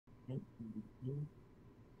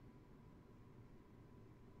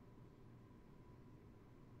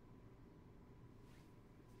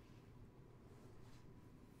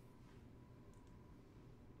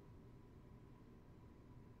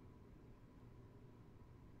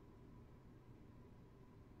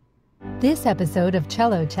This episode of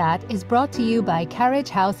Cello Chat is brought to you by Carriage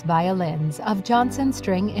House Violins of Johnson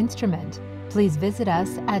String Instrument. Please visit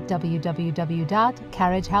us at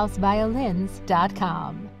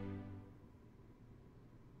www.carriagehouseviolins.com.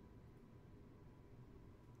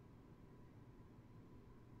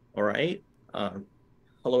 All right.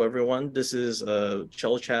 Hello, everyone. This is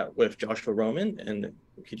Cello Chat with Joshua Roman. And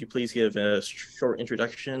could you please give a short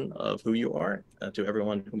introduction of who you are to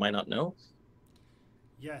everyone who might not know?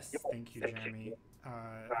 Yes, thank you, Jeremy.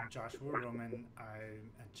 I'm Joshua Roman.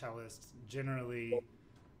 I'm a cellist. Generally,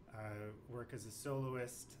 work as a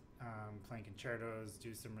soloist, playing concertos,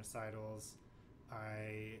 do some recitals.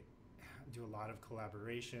 I do a lot of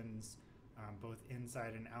collaborations, both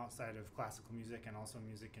inside and outside of classical music and also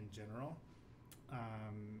music in general,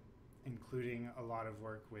 including a lot of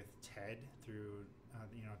work with TED through,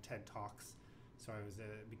 TED Talks. So I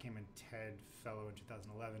became a TED Fellow in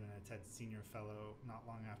 2011 and a TED Senior Fellow not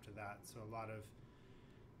long after that. So a lot of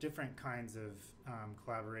different kinds of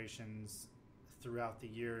collaborations throughout the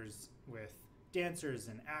years with dancers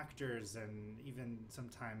and actors and even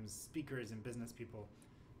sometimes speakers and business people.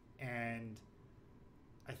 And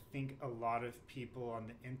I think a lot of people on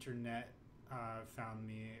the internet found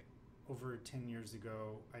me. Over 10 years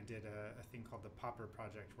ago, I did a thing called the Popper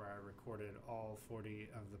Project, where I recorded all 40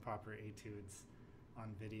 of the Popper etudes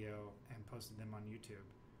on video and posted them on YouTube.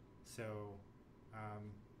 So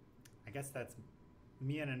I guess that's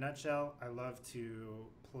me in a nutshell. I love to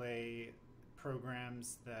play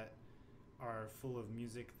programs that are full of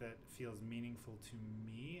music that feels meaningful to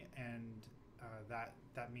me, and that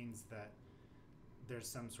means that there's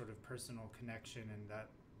some sort of personal connection, and that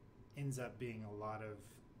ends up being a lot of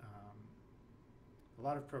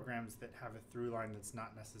programs that have a through line that's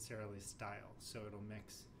not necessarily style. So it'll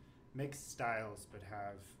mix styles but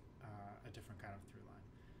have a different kind of through line.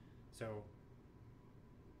 So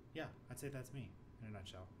yeah, I'd say that's me in a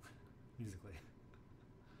nutshell, musically.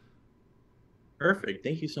 Perfect.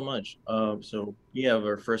 Thank you so much. So we have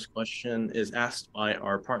our first question is asked by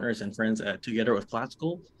our partners and friends at Together with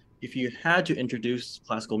Classical. If you had to introduce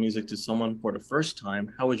classical music to someone for the first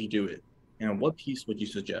time, how would you do it? And what piece would you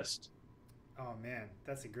suggest? Oh man,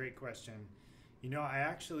 that's a great question.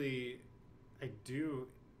 I do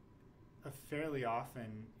fairly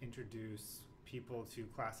often introduce people to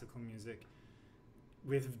classical music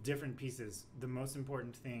with different pieces. The most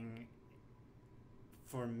important thing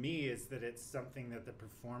for me is that it's something that the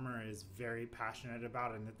performer is very passionate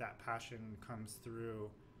about, and that passion comes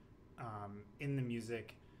through in the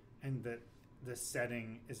music, and that the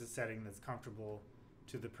setting is a setting that's comfortable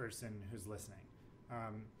to the person who's listening.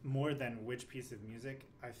 More than which piece of music,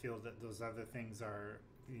 I feel that those other things are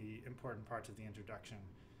the important parts of the introduction.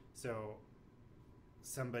 So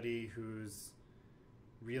somebody who's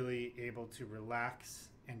really able to relax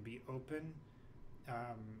and be open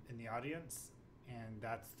in the audience, and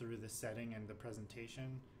that's through the setting and the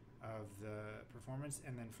presentation of the performance.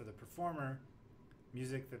 And then for the performer,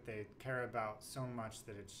 music that they care about so much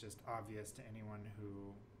that it's just obvious to anyone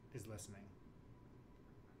who is listening.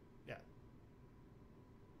 Yeah.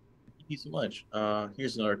 Thank you so much.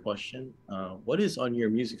 Here's another question. What is on your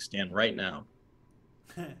music stand right now?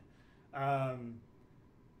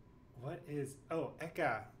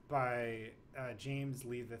 Eka by James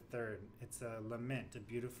Lee III. It's a lament, a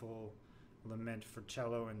beautiful lament for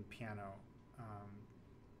cello and piano.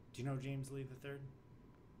 Do you know James Lee III?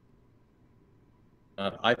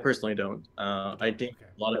 I personally don't. I think Okay.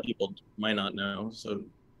 a lot of people might not know. So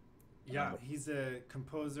yeah, he's a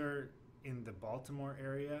composer in the Baltimore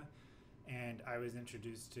area, and I was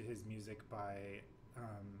introduced to his music by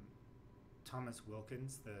Thomas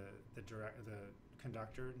Wilkins, the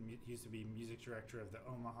conductor. He used to be music director of the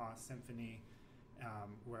Omaha Symphony,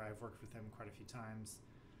 where I've worked with him quite a few times.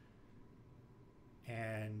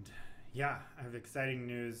 And yeah, I have exciting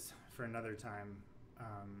news for another time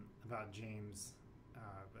about James.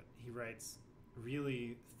 But he writes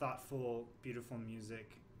really thoughtful, beautiful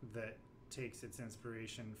music that takes its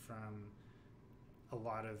inspiration from a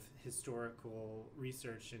lot of historical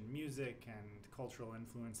research in music and cultural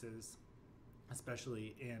influences,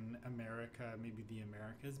 especially in America, maybe the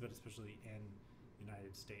Americas, but especially in the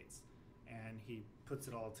United States. And he puts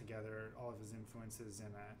it all together, all of his influences,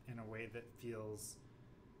 in a way that feels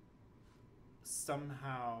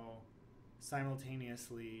somehow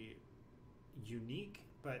simultaneously unique,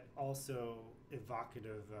 but also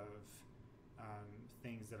evocative of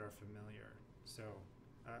things that are familiar. So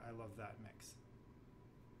I love that mix.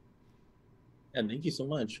 And thank you so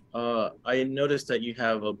much. I noticed that you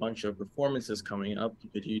have a bunch of performances coming up.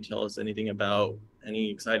 Could you tell us anything about any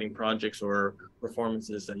exciting projects or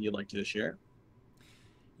performances that you'd like to share?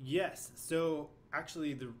 Yes. So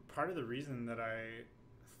actually, the part of the reason that I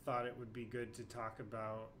thought it would be good to talk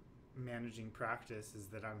about managing practice is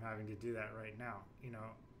that I'm having to do that right now. You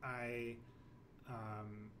know, I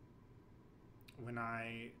when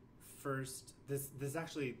I first this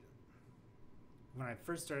actually when I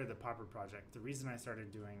first started the Popper project, the reason I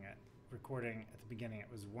started doing it, recording at the beginning, it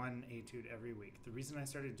was one etude every week. The reason I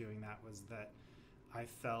started doing that was that I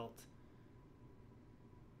felt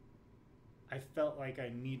like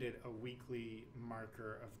I needed a weekly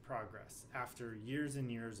marker of progress. After years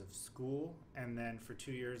and years of school, and then for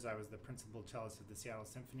 2 years I was the principal cellist of the Seattle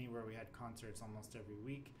Symphony, where we had concerts almost every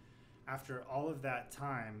week. After all of that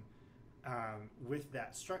time, with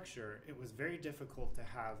that structure, it was very difficult to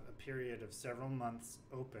have a period of several months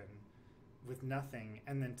open with nothing,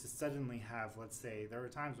 and then to suddenly have, let's say, there were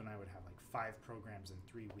times when I would have like 5 programs in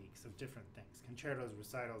 3 weeks of different things, concertos,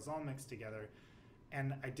 recitals, all mixed together.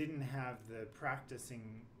 And I didn't have the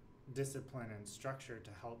practicing discipline and structure to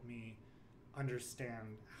help me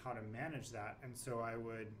understand how to manage that. And so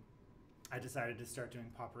I decided to start doing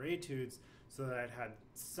Popper etudes so that I'd had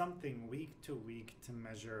something week to week to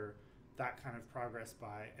measure that kind of progress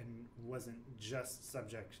by, and wasn't just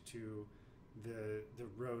subject to the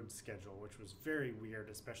road schedule, which was very weird,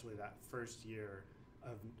 especially that first year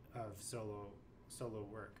of solo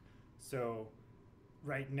work. So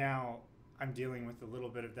right now I'm dealing with a little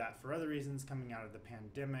bit of that for other reasons coming out of the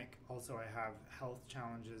pandemic. Also, I have health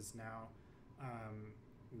challenges now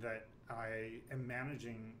that I am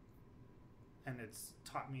managing, and it's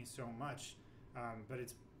taught me so much. But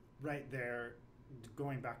it's right there,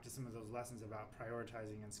 going back to some of those lessons about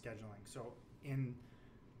prioritizing and scheduling. So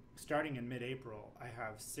starting in mid-April, I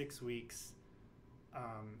have 6 weeks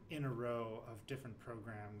in a row of different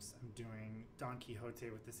programs. I'm doing Don Quixote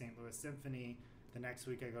with the St. Louis Symphony. The next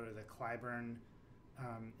week I go to the Clyburn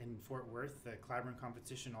in Fort Worth. The Clyburn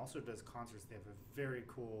competition also does concerts. They have a very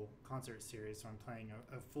cool concert series, so I'm playing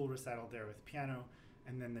a full recital there with piano.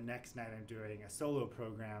 And then the next night I'm doing a solo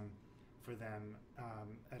program for them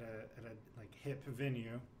at a like hip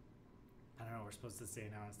venue. I don't know, we're supposed to say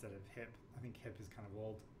now instead of hip. I think hip is kind of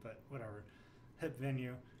old, but whatever. Hip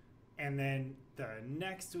venue. And then the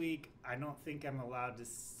next week, I don't think I'm allowed to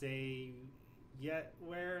say yet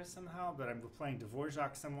where somehow, but I'm playing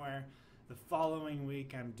Dvorak somewhere. The following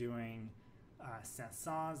week, I'm doing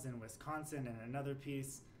Saint-Saëns in Wisconsin and another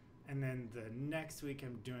piece. And then the next week,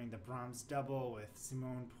 I'm doing the Brahms double with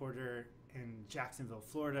Simone Porter in Jacksonville,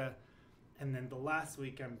 Florida. And then the last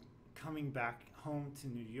week, I'm coming back home to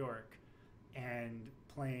New York and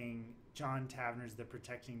playing John Tavner's The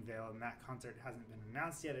Protecting Veil, and that concert hasn't been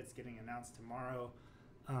announced yet. It's getting announced tomorrow,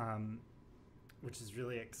 which is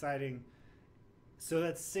really exciting. So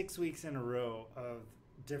that's 6 weeks in a row of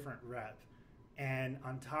different rep. And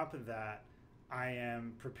on top of that, I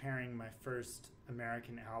am preparing my first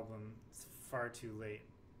American album. It's far too late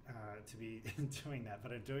to be doing that,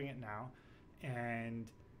 but I'm doing it now.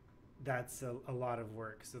 And that's a lot of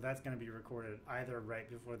work. So that's going to be recorded either right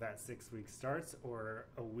before that 6 weeks starts or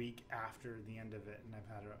a week after the end of it. And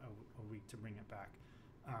I've had a week to bring it back.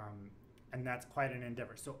 And that's quite an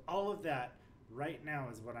endeavor. So all of that right now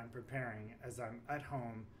is what I'm preparing as I'm at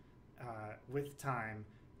home with time,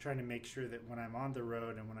 trying to make sure that when I'm on the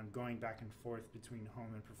road and when I'm going back and forth between home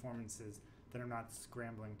and performances, that I'm not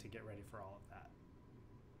scrambling to get ready for all of that.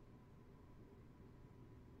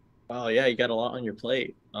 Wow, yeah, you got a lot on your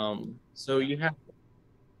plate. So you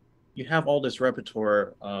have all this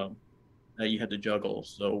repertoire that you had to juggle.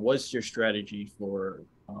 So what's your strategy for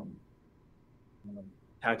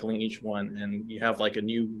tackling each one? And you have like a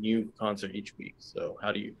new concert each week. So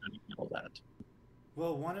how do you handle that?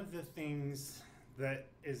 Well, one of the things that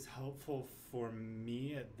is helpful for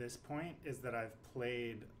me at this point is that I've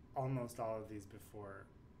played almost all of these before.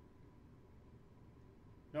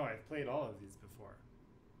 No, I've played all of these before.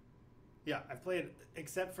 Yeah, I've played,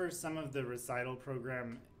 except for some of the recital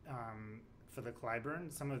program for the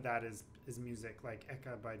Clyburn. Some of that is music like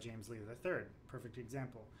Eka by James Lee III, perfect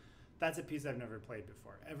example. That's a piece I've never played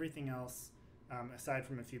before. Everything else, aside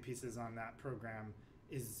from a few pieces on that program,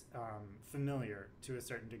 is familiar to a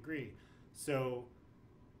certain degree. So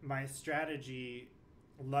my strategy,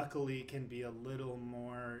 luckily, can be a little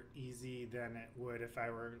more easy than it would if I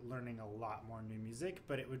were learning a lot more new music,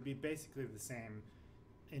 but it would be basically the same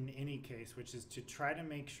in any case, which is to try to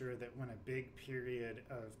make sure that when a big period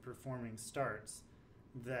of performing starts,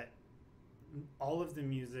 that all of the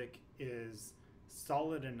music is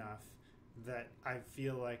solid enough that I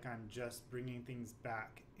feel like I'm just bringing things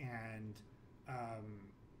back and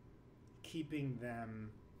keeping them,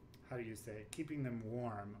 how do you say, keeping them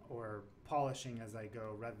warm or polishing as I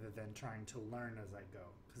go rather than trying to learn as I go,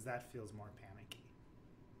 because that feels more panicky.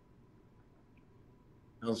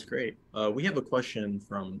 That was great. We have a question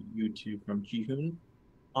from YouTube from Jihoon.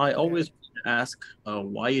 I always ask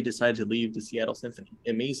why you decided to leave the Seattle Symphony.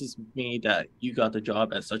 It amazes me that you got the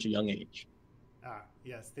job at such a young age.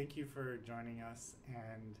 Yes, thank you for joining us.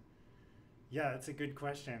 And yeah, it's a good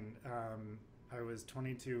question. I was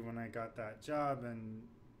 22 when I got that job, and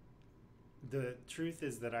the truth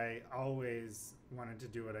is that I always wanted to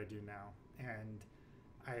do what I do now. And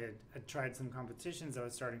I had tried some competitions. I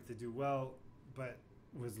was starting to do well, but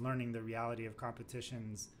was learning the reality of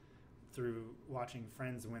competitions through watching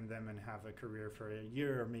friends win them and have a career for a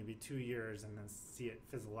year or maybe 2 years and then see it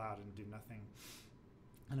fizzle out and do nothing.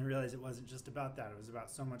 And I realized it wasn't just about that. It was about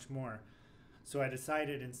so much more. So I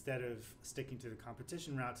decided, instead of sticking to the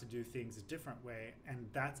competition route, to do things a different way. And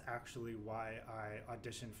that's actually why I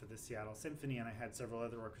auditioned for the Seattle Symphony, and I had several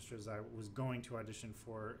other orchestras I was going to audition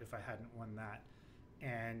for if I hadn't won that.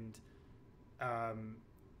 And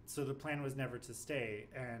so the plan was never to stay,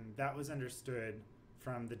 and that was understood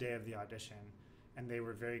from the day of the audition. And they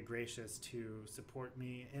were very gracious to support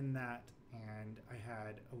me in that, and I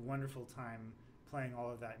had a wonderful time playing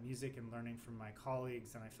all of that music and learning from my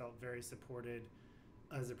colleagues, and I felt very supported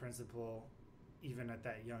as a principal even at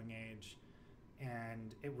that young age.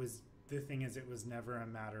 And the thing is, it was never a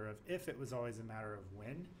matter of if, it was always a matter of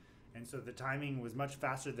when. And so the timing was much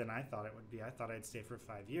faster than I thought it would be. I thought I'd stay for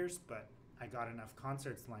 5 years, but I got enough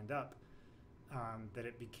concerts lined up that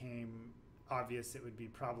it became obvious it would be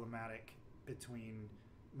problematic between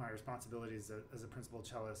my responsibilities as a principal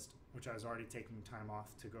cellist, which I was already taking time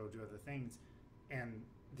off to go do other things, and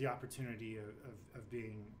the opportunity of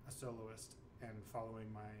being a soloist and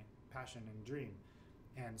following my passion and dream.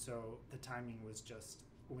 And so the timing was just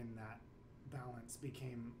when that balance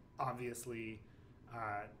became obviously,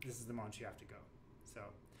 this is the moment you have to go. So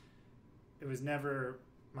it was never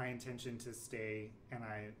my intention to stay, and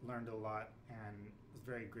I learned a lot and was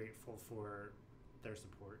very grateful for their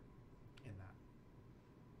support in that.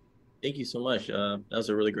 Thank you so much. That was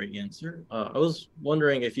a really great answer. I was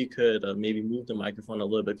wondering if you could maybe move the microphone a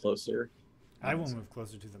little bit closer. I will move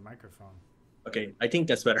closer to the microphone. Okay, I think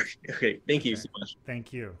that's better. Okay, thank you so much.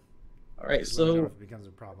 Thank you. All right, Just let me know so if it becomes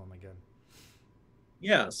a problem again.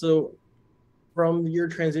 yeah, so from your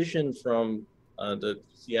transition from the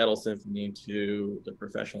Seattle Symphony to the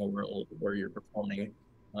professional world where you're performing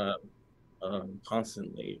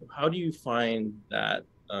constantly, how do you find that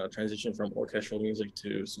transition from orchestral music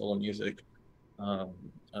to solo music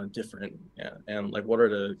different? Yeah, and like, what are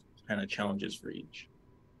the kind of challenges for each?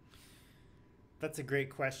 That's a great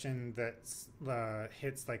question that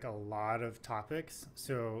hits like a lot of topics.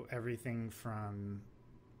 So everything from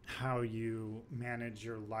how you manage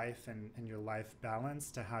your life and your life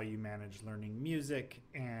balance to how you manage learning music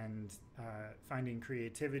and finding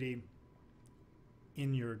creativity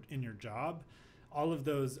in your job. All of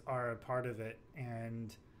those are a part of it.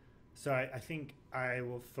 And so I think I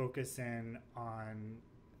will focus in on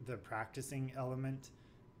the practicing element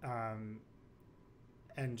and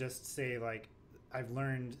just say, like, I've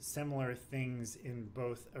learned similar things in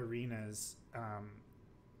both arenas.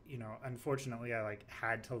 You know, unfortunately, I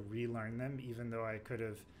had to relearn them, even though I could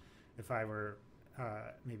have, if I were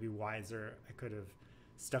maybe wiser, I could have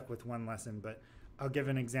stuck with one lesson. But I'll give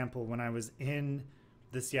an example. When I was in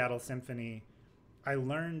the Seattle Symphony, I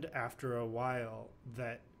learned after a while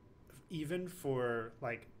that even for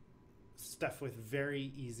like stuff with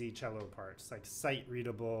very easy cello parts, like sight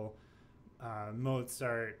readable,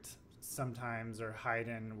 Mozart sometimes, or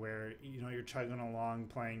Haydn, where you're chugging along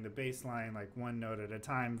playing the bass line like one note at a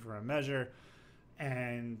time for a measure,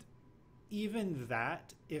 and even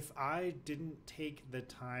that, if I didn't take the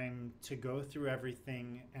time to go through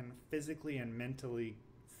everything and physically and mentally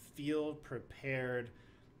feel prepared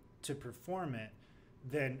to perform it,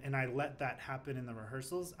 and I let that happen in the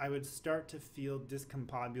rehearsals, I would start to feel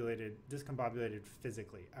discombobulated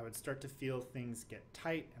physically. I would start to feel things get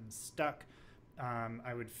tight and stuck.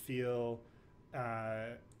 I would feel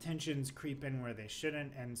tensions creep in where they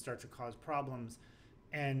shouldn't and start to cause problems.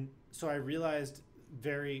 And so I realized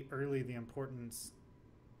very early the importance,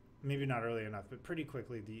 maybe not early enough, but pretty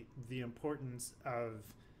quickly, the importance of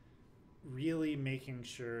really making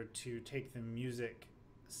sure to take the music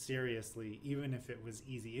seriously, even if it was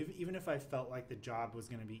easy, even if I felt like the job was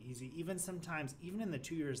going to be easy. Even sometimes, even in the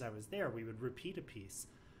 2 years I was there, we would repeat a piece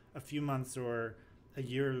a few months or a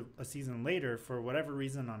year, a season later, for whatever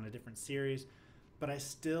reason, on a different series. But I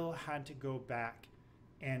still had to go back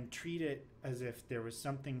and treat it as if there was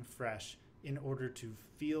something fresh in order to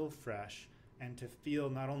feel fresh and to feel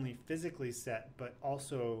not only physically set, but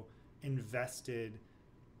also invested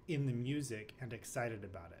in the music and excited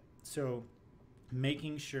about it. So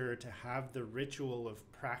making sure to have the ritual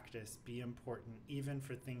of practice be important, even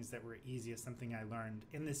for things that were easy, is something I learned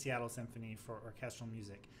in the Seattle Symphony for orchestral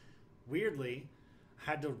music. Weirdly,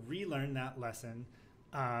 had to relearn that lesson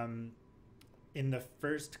in the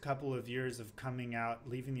first couple of years of coming out,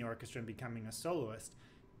 leaving the orchestra and becoming a soloist.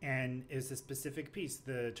 And is a specific piece,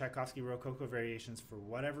 the Tchaikovsky Rococo Variations. For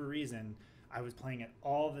whatever reason, I was playing it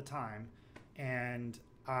all the time, and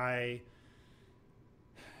I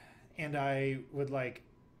would, like,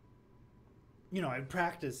 you know, I'd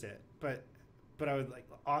practice it, but I would, like,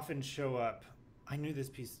 often show up. I knew this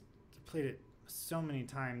piece, played it so many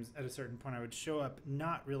times. At a certain point, I would show up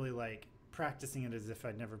not really, like, practicing it as if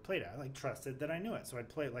I'd never played it. I, like, trusted that I knew it, so I'd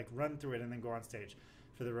play it, like, run through it and then go on stage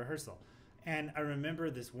for the rehearsal. And I remember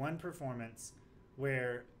this one performance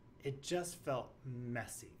where it just felt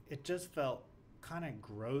messy. It just felt kind of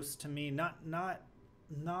gross to me. Not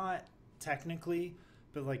technically,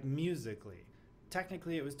 but like musically.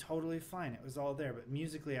 Technically, it was totally fine. It was all there. But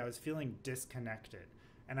musically, I was feeling disconnected.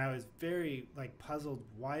 And I was very, like, puzzled.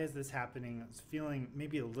 Why is this happening? I was feeling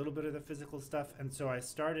maybe a little bit of the physical stuff. And so I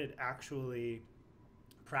started actually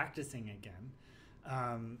practicing again.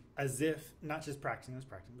 As if, not just practicing,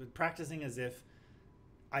 but practicing as if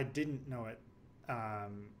I didn't know it,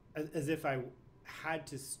 as if I had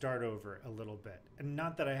to start over a little bit. And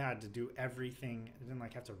not that I had to do everything, I didn't,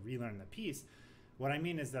 like, have to relearn the piece. What I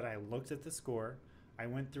mean is that I looked at the score, I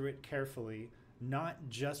went through it carefully, not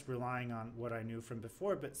just relying on what I knew from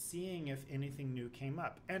before, but seeing if anything new came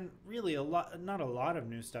up. And really not a lot of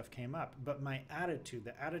new stuff came up, but my attitude,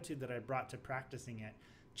 the attitude that I brought to practicing it,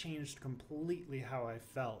 changed completely how I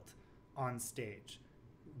felt on stage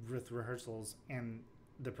with rehearsals and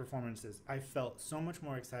the performances. I felt so much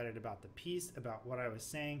more excited about the piece, about what I was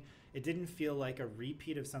saying. It didn't feel like a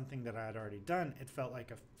repeat of something that I had already done. It felt like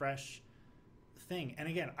a fresh thing. And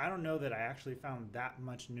again, I don't know that I actually found that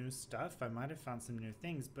much new stuff. I might have found some new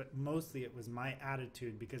things, but mostly it was my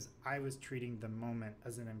attitude, because I was treating the moment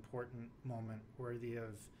as an important moment worthy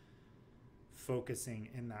of focusing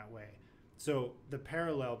in that way. So the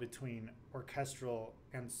parallel between orchestral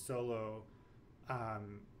and solo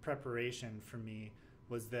preparation for me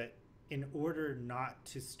was that in order not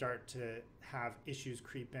to start to have issues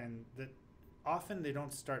creep in, that often they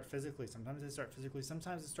don't start physically. Sometimes they start physically.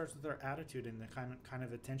 Sometimes it starts with our attitude and the kind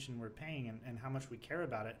of attention we're paying and how much we care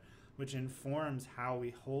about it, which informs how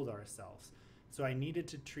we hold ourselves. So I needed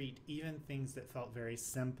to treat even things that felt very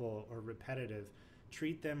simple or repetitive,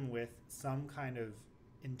 treat them with some kind of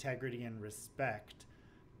integrity and respect,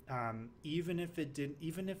 even if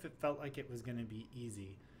it felt like it was going to be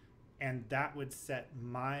easy. And that would set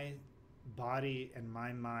my body and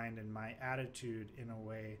my mind and my attitude in a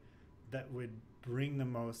way that would bring the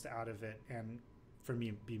most out of it, and for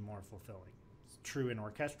me be more fulfilling. It's true in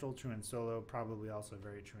orchestral, true in solo, probably also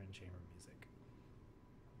very true in chamber music.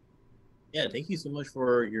 Yeah, thank you so much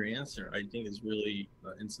for your answer. I think it's really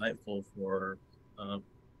insightful for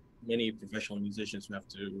many professional musicians who have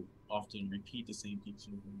to often repeat the same piece.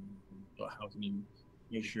 How can you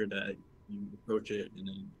make sure that you approach it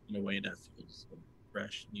in a way that feels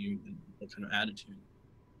fresh, new, and what kind of attitude?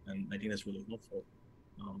 And I think that's really helpful.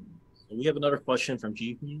 So we have another question from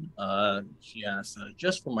Ji-Hoon. She asks,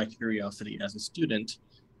 just for my curiosity as a student,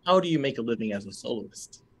 how do you make a living as a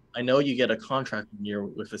soloist? I know you get a contract year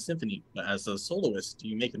with a symphony, but as a soloist, do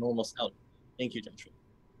you make a normal salary? Thank you, Joshua.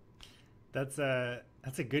 That's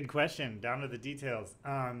a good question, down to the details.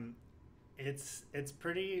 It's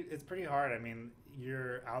pretty hard. I mean,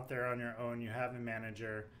 you're out there on your own. You have a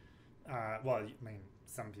manager. Well, I mean,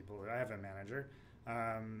 some people. I have a manager.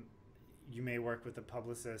 You may work with a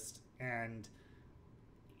publicist, and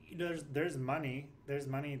there's money. There's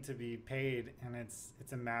money to be paid, and it's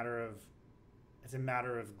a matter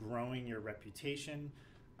of growing your reputation,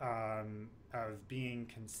 of being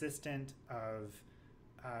consistent, of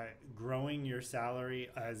growing your salary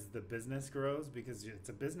as the business grows, because it's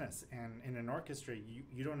a business. And in an orchestra,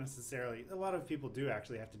 you don't necessarily, a lot of people do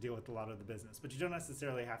actually have to deal with a lot of the business, but you don't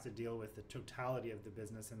necessarily have to deal with the totality of the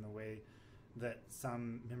business in the way that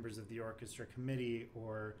some members of the orchestra committee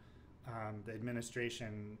or the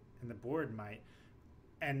administration and the board might.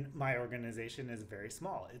 And my organization is very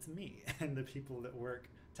small. It's me and the people that work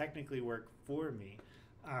technically work for me,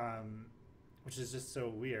 which is just so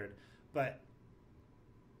weird. But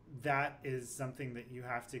that is something that you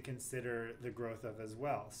have to consider the growth of as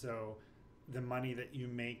well. So the money that you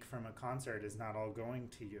make from a concert is not all going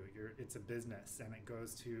to you. It's a business, and it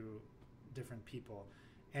goes to different people.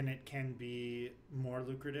 And it can be more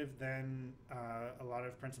lucrative than a lot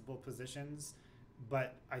of principal positions.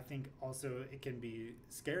 But I think also it can be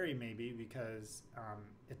scary maybe because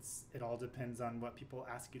it all depends on what people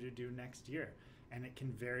ask you to do next year. And it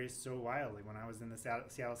can vary so wildly. When I was in the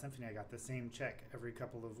Seattle Symphony, I got the same check every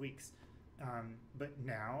couple of weeks. But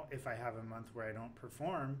now, if I have a month where I don't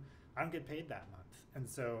perform, I don't get paid that month. And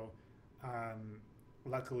so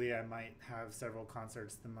luckily, I might have several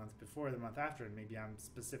concerts the month before, the month after, and maybe I'm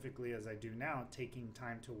specifically, as I do now, taking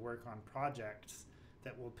time to work on projects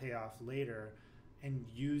that will pay off later and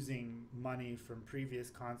using money from previous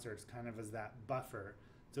concerts kind of as that buffer.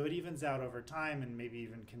 So it evens out over time and maybe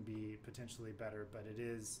even can be potentially better, but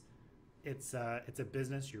it's a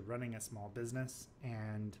business. You're running a small business,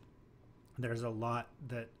 and there's a lot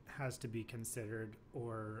that has to be considered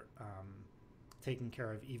or taken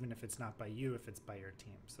care of, even if it's not by you, if it's by your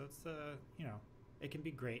team. So it's it can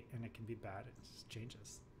be great and it can be bad. It just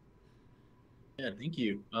changes. Yeah, thank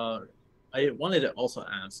you. I wanted to also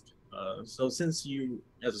ask, so since you,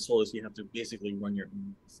 as a soloist, you have to basically run your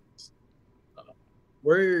own business,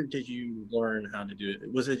 where did you learn how to do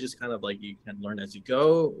it? Was it just kind of like you can learn as you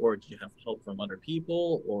go, or do you have help from other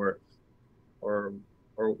people, or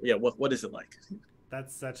yeah, what is it like?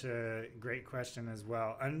 That's such a great question as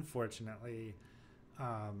well. Unfortunately,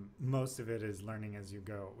 most of it is learning as you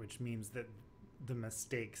go, which means that the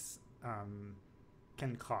mistakes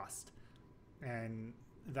can cost, and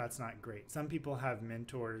that's not great. Some people have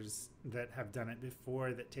mentors that have done it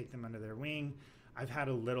before that take them under their wing. I've had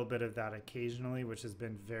a little bit of that occasionally, which has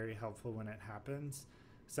been very helpful when it happens.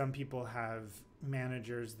 Some people have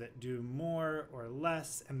managers that do more or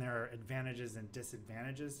less, and there are advantages and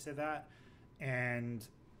disadvantages to that. And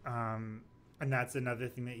that's another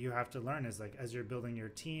thing that you have to learn is, like, as you're building your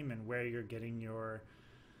team and where you're getting your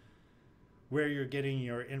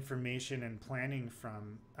information and planning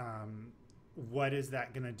from, what is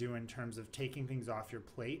that going to do in terms of taking things off your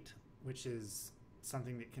plate, which is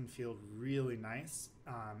something that can feel really nice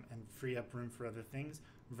and free up room for other things,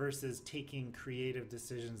 versus taking creative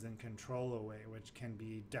decisions and control away, which can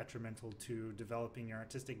be detrimental to developing your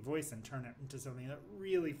artistic voice and turn it into something that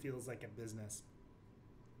really feels like a business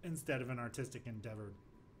instead of an artistic endeavor.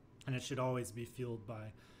 And it should always be fueled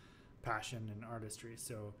by passion and artistry.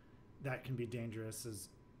 So that can be dangerous,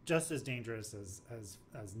 just as dangerous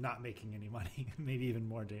as not making any money, maybe even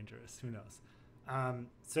more dangerous, who knows.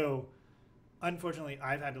 So unfortunately,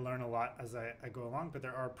 I've had to learn a lot as I go along, but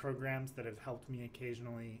there are programs that have helped me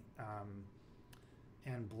occasionally,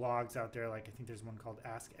 and blogs out there. Like, I think there's one called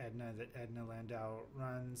Ask Edna that Edna Landau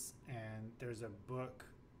runs, and there's a book,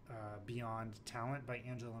 Beyond Talent by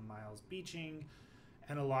Angela and Miles Beeching,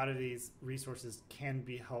 and a lot of these resources can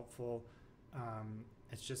be helpful.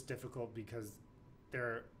 It's just difficult because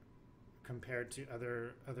they're compared to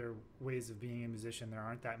other ways of being a musician. There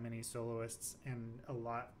aren't that many soloists, and a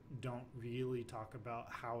lot don't really talk about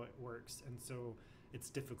how it works, and so it's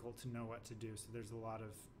difficult to know what to do. So there's a lot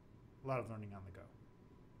of learning on the go.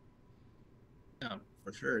 Yeah,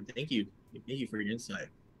 for sure. Thank you for your insight.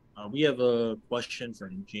 We have a question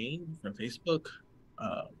from Jane from Facebook.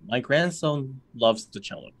 My grandson loves the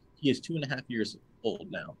cello. He is 2.5 years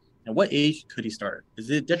old now. At what age could he start?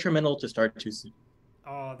 Is it detrimental to start too soon?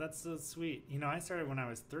 Oh, that's so sweet. I started when I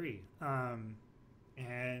was 3.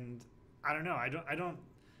 And I don't know.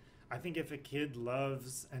 I think if a kid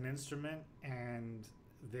loves an instrument and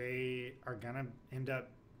they are going to end up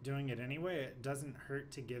doing it anyway, it doesn't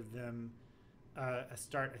hurt to give them a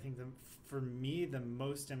start. I think for me, the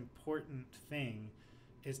most important thing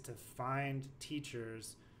is to find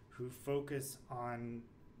teachers who focus on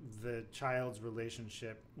the child's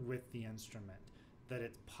relationship with the instrument. That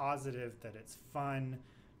it's positive, that it's fun,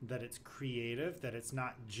 that it's creative, that it's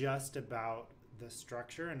not just about the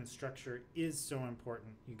structure. And the structure is so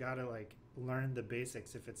important. You got to learn the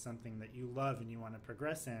basics if it's something that you love and you want to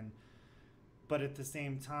progress in. But at the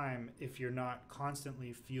same time, if you're not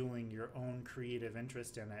constantly fueling your own creative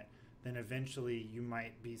interest in it, then eventually you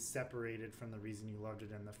might be separated from the reason you loved it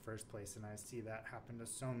in the first place. And I see that happen to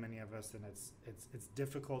so many of us, and it's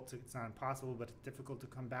difficult it's not impossible, but it's difficult to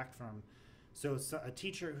come back from. So a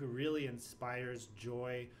teacher who really inspires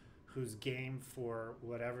joy, who's game for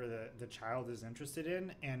whatever the child is interested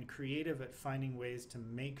in, and creative at finding ways to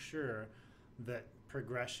make sure that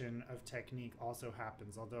progression of technique also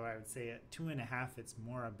happens. Although I would say at 2.5, it's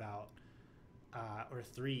more about or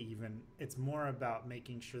 3 even. It's more about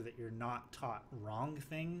making sure that you're not taught wrong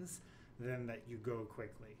things than that you go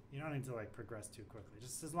quickly. You don't need to like progress too quickly.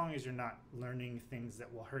 Just as long as you're not learning things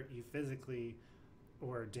that will hurt you physically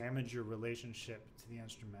or damage your relationship to the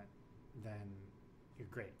instrument, then you're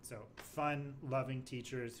great. So fun, loving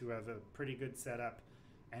teachers who have a pretty good setup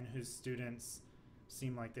and whose students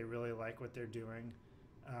seem like they really like what they're doing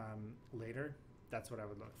later, that's what I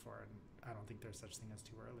would look for. And I don't think there's such thing as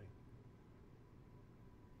too early.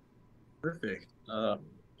 Perfect.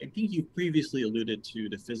 I think you previously alluded to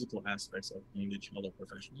the physical aspects of playing the cello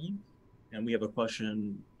professionally. And we have a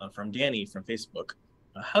question from Danny from Facebook.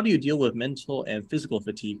 How do you deal with mental and physical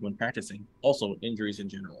fatigue when practicing? Also, injuries in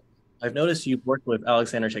general. I've noticed you've worked with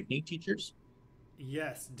Alexander Technique teachers.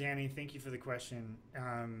 Yes, Danny, thank you for the question.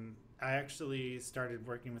 I actually started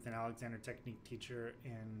working with an Alexander Technique teacher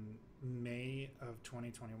in May of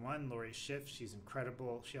 2021, Lori Schiff. She's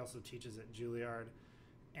incredible. She also teaches at Juilliard.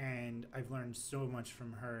 And I've learned so much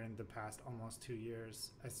from her in the past almost 2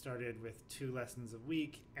 years. I started with 2 lessons a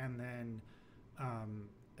week, and then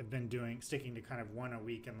I've been sticking to kind of 1 a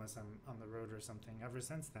week unless I'm on the road or something ever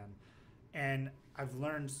since then. And I've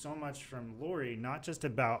learned so much from Lori, not just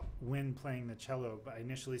about when playing the cello, but I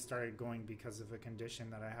initially started going because of a condition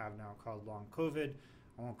that I have now called long COVID.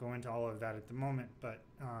 I won't go into all of that at the moment, but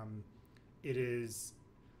it is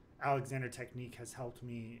Alexander Technique has helped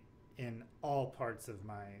me in all parts of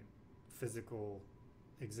my physical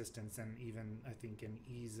existence, and even I think in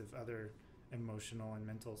ease of other emotional and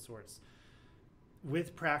mental sorts.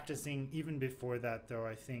 With practicing, even before that though,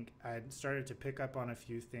 I think I'd started to pick up on a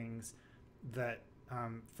few things that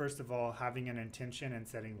first of all, having an intention and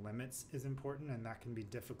setting limits is important, and that can be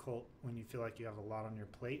difficult when you feel like you have a lot on your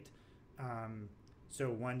plate. So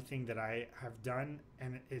one thing that I have done,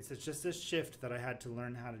 and it's just this shift that I had to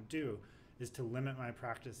learn how to do, is to limit my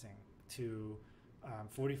practicing to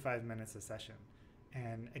 45 minutes a session.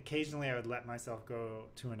 And occasionally I would let myself go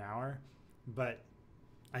to an hour, but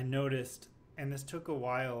I noticed, and this took a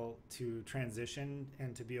while to transition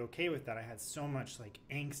and to be okay with that. I had so much like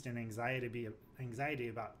angst and anxiety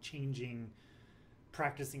about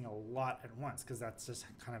practicing a lot at once, because that's just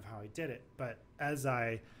kind of how I did it. But as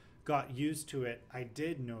I got used to it, I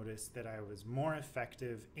did notice that I was more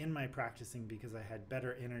effective in my practicing because I had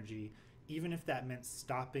better energy, even if that meant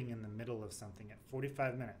stopping in the middle of something at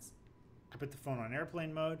 45 minutes. I put the phone on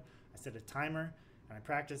airplane mode, I set a timer, and I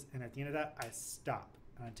practice, and at the end of that, I stop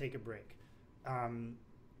and I take a break.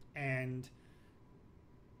 And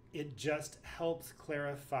it just helps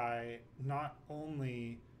clarify not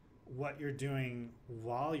only what you're doing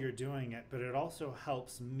while you're doing it, but it also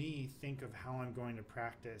helps me think of how I'm going to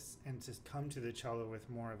practice and to come to the cello with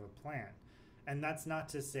more of a plan. And that's not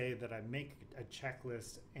to say that I make a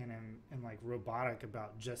checklist and am like robotic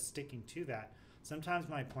about just sticking to that. Sometimes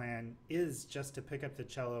my plan is just to pick up the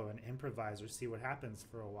cello and improvise or see what happens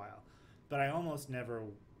for a while. But I almost never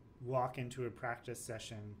walk into a practice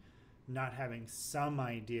session not having some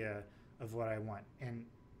idea of what I want. And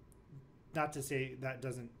not to say that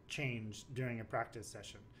doesn't change during a practice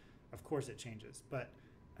session. Of course it changes. But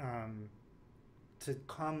to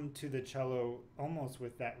come to the cello almost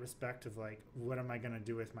with that respect of like, what am I going to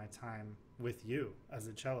do with my time with you as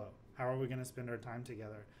a cello? How are we going to spend our time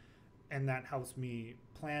together? And that helps me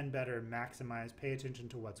plan better, maximize, pay attention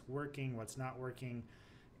to what's working, what's not working.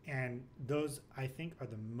 And those, I think, are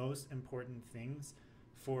the most important things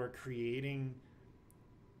for creating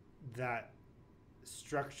that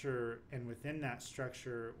structure, and within that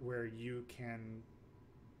structure where you can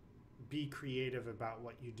be creative about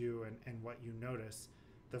what you do and what you notice.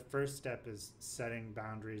 The first step is setting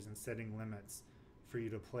boundaries and setting limits for you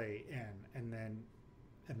to play in, and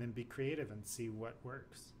then be creative and see what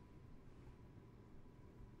works.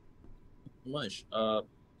 Much.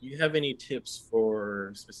 Do you have any tips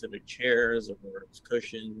for specific chairs or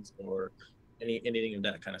cushions or anything of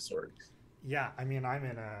that kind of sort? Yeah, I mean, I'm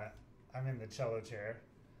in the cello chair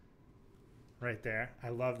right there. I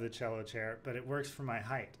love the cello chair, but it works for my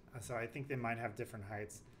height. So I think they might have different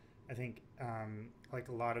heights. I think like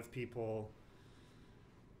a lot of people,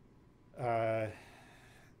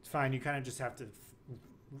 it's fine. You kind of just have to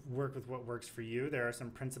work with what works for you. There are some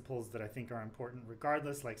principles that I think are important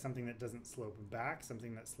regardless, like something that doesn't slope back,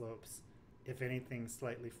 something that slopes, if anything,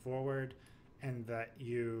 slightly forward, and that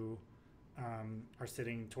you are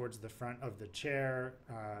sitting towards the front of the chair.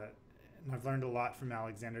 And I've learned a lot from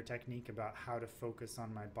Alexander Technique about how to focus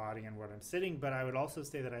on my body and what I'm sitting, but I would also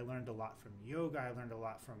say that I learned a lot from yoga. I learned a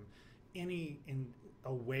lot from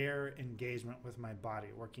aware engagement with my body,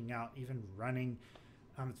 working out, even running.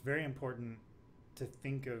 It's very important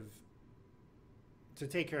to to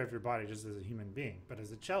take care of your body just as a human being. But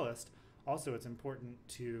as a cellist, also it's important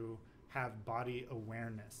to have body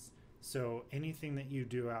awareness. So anything that you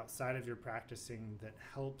do outside of your practicing that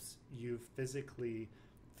helps you physically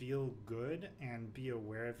feel good and be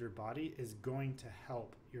aware of your body is going to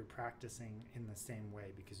help your practicing in the same way,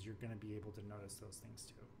 because you're going to be able to notice those things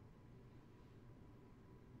too.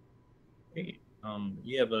 Hey,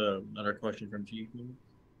 you have another question from Chief.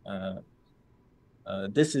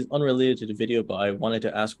 This is unrelated to the video, but I wanted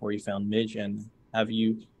to ask where you found Midge and how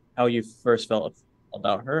you first felt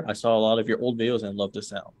about her. I saw a lot of your old videos and loved the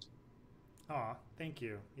sound. Aw, thank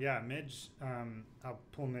you. Yeah, Midge, I'll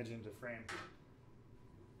pull Midge into frame.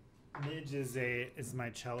 Midge is my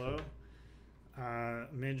cello.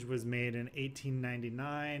 Midge was made in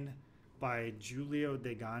 1899 by Giulio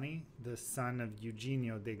Degani, the son of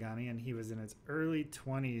Eugenio Degani, and he was in his early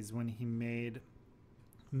 20s when he made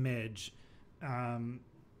Midge.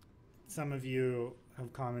 Some of you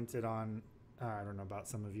have commented on, I don't know about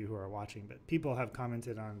some of you who are watching, but people have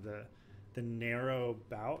commented on the narrow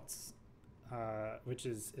bouts, which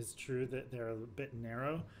is true that they're a bit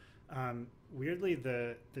narrow. Weirdly,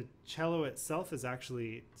 the cello itself is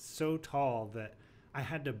actually so tall that I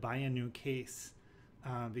had to buy a new case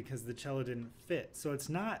because the cello didn't fit. So it's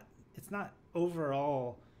not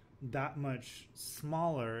overall that much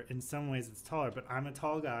smaller. In some ways it's taller, but I'm a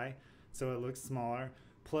tall guy, so it looks smaller.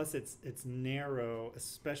 Plus it's narrow,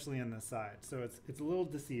 especially on the side. So it's a little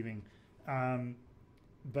deceiving.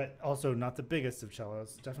 But also not the biggest of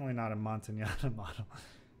cellos. Definitely not a Montagnana model.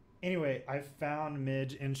 Anyway, I found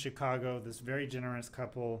Midge in Chicago. This very generous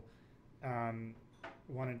couple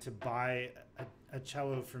wanted to buy a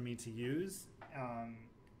cello for me to use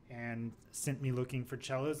and sent me looking for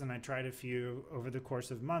cellos. And I tried a few over the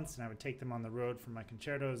course of months, and I would take them on the road for my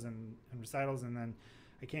concertos and recitals. And then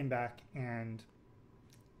I came back and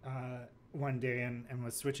one day and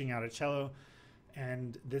was switching out a cello.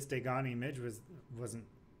 And this Degani Midge wasn't,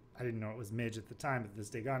 I didn't know it was Midge at the time, but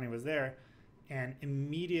this Degani was there. And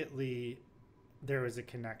immediately there was a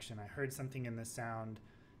connection. I heard something in the sound,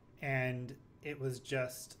 and it was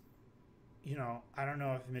just, you know, I don't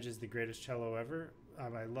know if Midge is the greatest cello ever.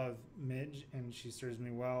 I love Midge, and she serves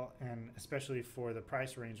me well, and especially for the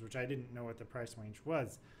price range, which I didn't know what the price range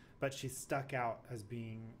was, but she stuck out as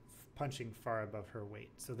being punching far above her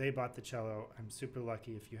weight. So they bought the cello. I'm super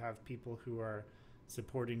lucky. If you have people who are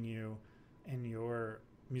supporting you in your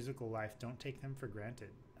musical life, don't take them for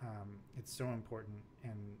granted. It's so important,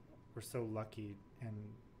 and we're so lucky and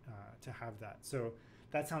to have that. So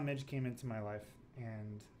that's how Midge came into my life,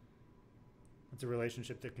 and it's a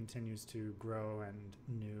relationship that continues to grow and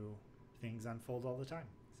new things unfold all the time.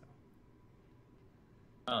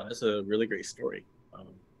 So That's a really great story.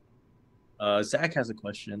 Zach has a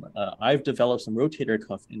question. I've developed some rotator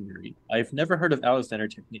cuff injury. I've never heard of Alexander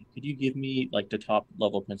technique. Could you give me like the top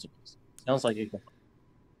level principles? Sounds like it can help.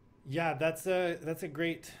 Yeah, that's a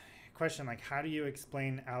great question. Like, how do you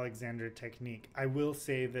explain Alexander technique? I will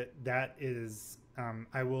say that is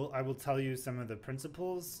I will tell you some of the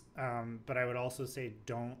principles, but I would also say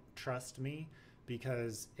don't trust me,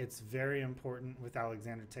 because it's very important with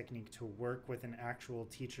Alexander technique to work with an actual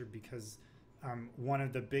teacher, because one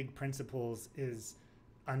of the big principles is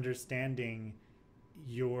understanding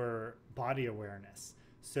your body awareness.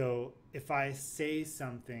 So if I say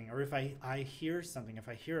something, or if I hear something, if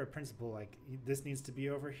I hear a principle like this needs to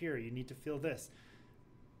be over here, you need to feel this,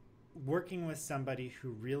 working with somebody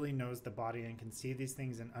who really knows the body and can see these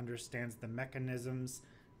things and understands the mechanisms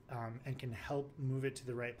and can help move it to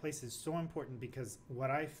the right place is so important, because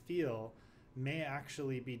what I feel may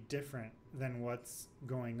actually be different than what's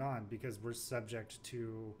going on, because we're subject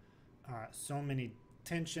to so many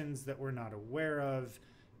tensions that we're not aware of.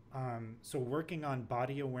 So working on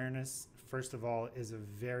body awareness, first of all, is a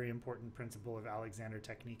very important principle of Alexander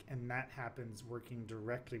technique, and that happens working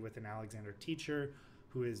directly with an Alexander teacher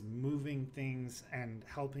who is moving things and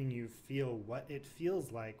helping you feel what it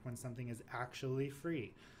feels like when something is actually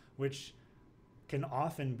free, which can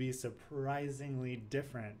often be surprisingly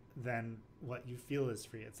different than what you feel is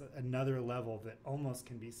free. It's another level that almost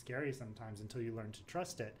can be scary sometimes until you learn to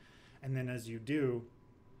trust it. And then as you do,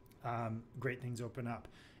 great things open up.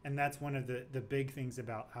 And that's one of the big things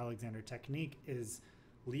about Alexander technique, is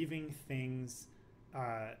leaving things,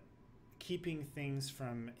 keeping things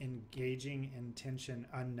from engaging in tension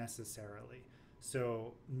unnecessarily.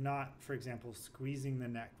 So not, for example, squeezing the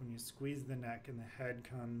neck. When you squeeze the neck and the head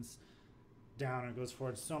comes down and goes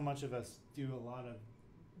forward, so much of us do a lot of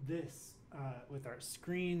this with our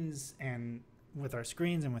screens and with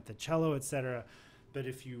the cello, etc. But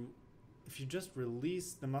if you if you just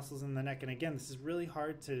release the muscles in the neck, and again, this is really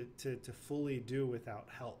hard to fully do without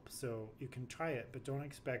help. So you can try it, but don't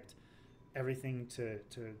expect everything to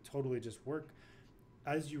totally just work.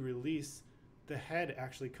 As you release, the head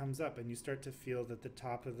actually comes up and you start to feel that the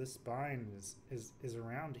top of the spine is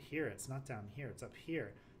around here. It's not down here, it's up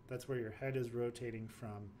here. That's where your head is rotating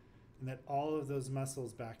from. And that all of those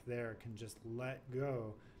muscles back there can just let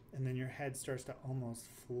go. And then your head starts to almost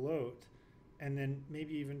float, and then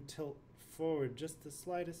maybe even tilt forward just the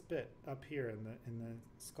slightest bit up here in the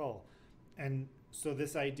skull. And so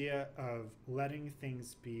this idea of letting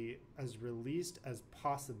things be as released as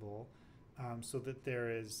possible, so that there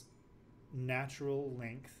is natural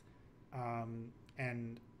length,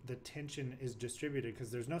 and the tension is distributed,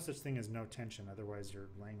 because there's no such thing as no tension, otherwise you're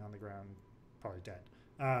laying on the ground probably dead.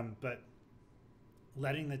 But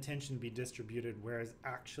letting the tension be distributed where it's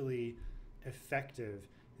actually effective,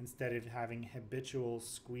 instead of having habitual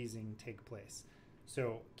squeezing take place.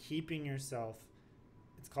 So keeping yourself,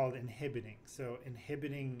 it's called inhibiting. So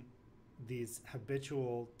inhibiting these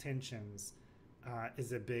habitual tensions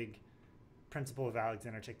is a big principle of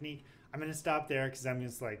Alexander technique. I'm going to stop there because I'm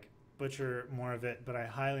just like butcher more of it, but I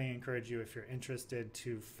highly encourage you, if you're interested,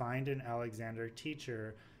 to find an Alexander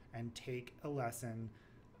teacher and take a lesson,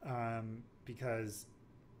 because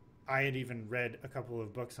I had even read a couple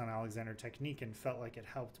of books on Alexander technique and felt like it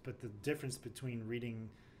helped. But the difference between reading,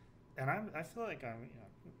 and I feel like I'm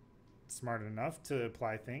smart enough to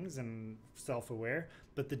apply things and self-aware,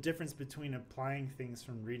 but the difference between applying things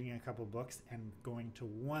from reading a couple books and going to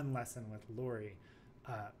one lesson with Lori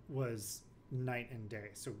was night and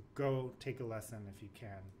day. So go take a lesson if you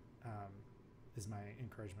can, is my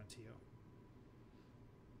encouragement to you.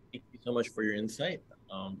 Thank you so much for your insight.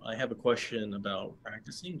 I have a question about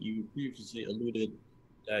practicing. You previously alluded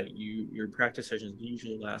that your practice sessions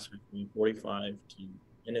usually last between 45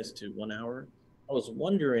 minutes to 1 hour. I was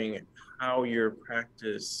wondering how your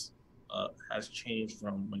practice has changed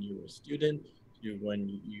from when you were a student to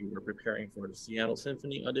when you were preparing for the Seattle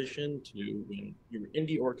Symphony audition, to when you were in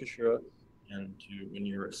the orchestra, and to when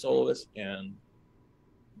you were a soloist, and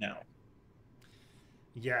now.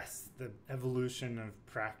 Yes, the evolution of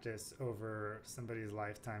practice over somebody's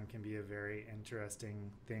lifetime can be a very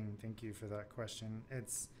interesting thing. Thank you for that question.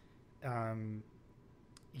 It's,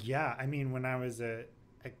 yeah, I mean, when I was a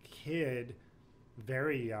kid,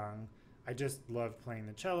 very young, I just loved playing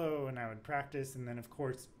the cello, and I would practice. And then, of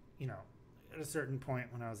course, at a certain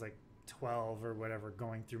point when I was like 12 or whatever,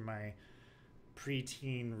 going through my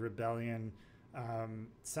preteen rebellion,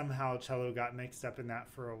 somehow cello got mixed up in that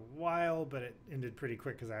for a while, but it ended pretty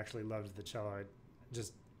quick because I actually loved the cello. I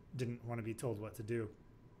just didn't want to be told what to do.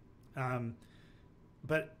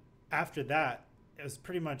 But after that, it was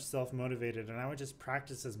pretty much self-motivated, and I would just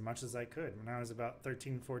practice as much as I could. When I was about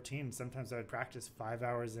 13, 14, sometimes I would practice 5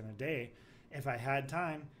 hours in a day. If I had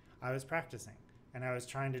time, I was practicing, and I was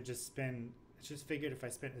trying to just figured if I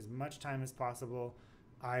spent as much time as possible,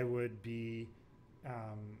 I would be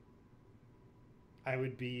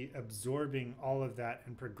absorbing all of that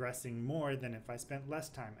and progressing more than if I spent less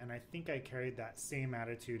time. And I think I carried that same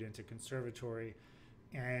attitude into conservatory.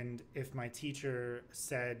 And if my teacher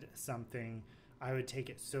said something, I would take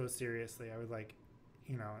it so seriously. I would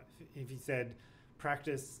if he said,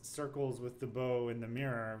 practice circles with the bow in the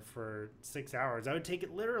mirror for 6 hours, I would take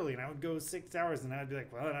it literally, and I would go 6 hours, and I would be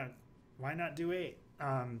like, well, why not do 8?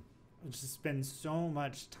 Just spend so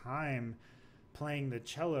much time playing the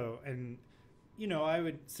cello. And I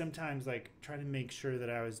would sometimes try to make sure that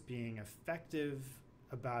I was being effective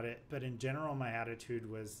about it, but in general, my attitude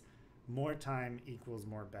was more time equals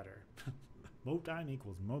more better. More time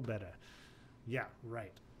equals more better. Yeah,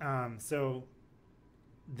 right. So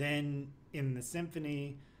then in the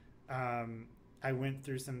symphony, I went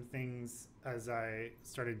through some things as I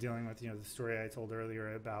started dealing with, the story I told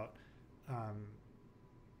earlier about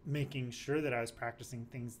making sure that I was practicing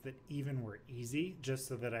things that even were easy, just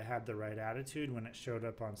so that I had the right attitude when it showed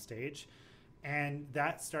up on stage. And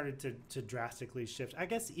that started to drastically shift. I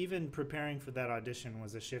guess even preparing for that audition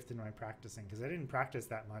was a shift in my practicing, because I didn't practice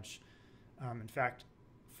that much. In fact,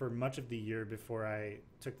 for much of the year before I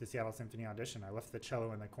took the Seattle Symphony audition, I left the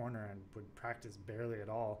cello in the corner and would practice barely at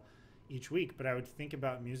all each week. But I would think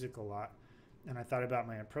about music a lot, and I thought about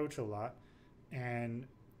my approach a lot, and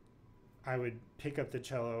I would pick up the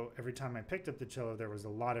cello. Every time I picked up the cello, there was a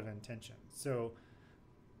lot of intention. So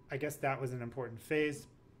I guess that was an important phase.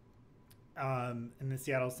 In the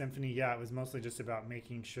Seattle Symphony, it was mostly just about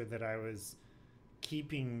making sure that I was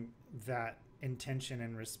keeping that intention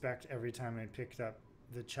and respect every time I picked up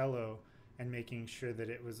the cello, and making sure that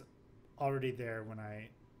it was already there when I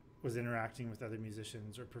was interacting with other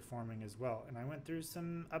musicians or performing as well. And I went through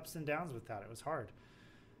some ups and downs with that. It was hard.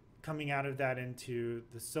 Coming out of that into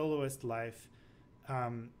the soloist life,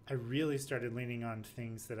 I really started leaning on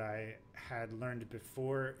things that I had learned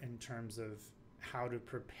before in terms of how to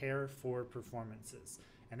prepare for performances.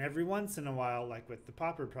 And every once in a while, like with the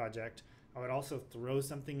Popper project, I would also throw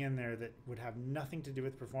something in there that would have nothing to do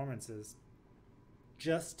with performances,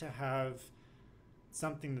 just to have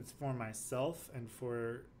something that's for myself and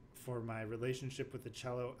for my relationship with the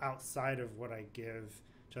cello outside of what I give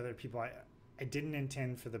to other people. I didn't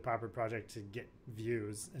intend for the Popper project to get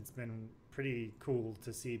views. It's been pretty cool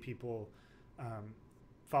to see people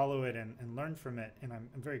follow it and learn from it, and I'm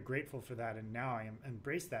very grateful for that, and now I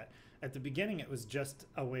embrace that. At the beginning, it was just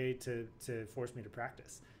a way to force me to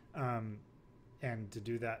practice, and to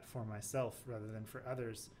do that for myself rather than for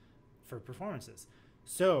others for performances.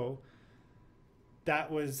 So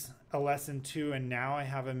that was a lesson too, and now I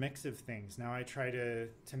have a mix of things. Now I try to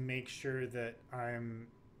make sure that I'm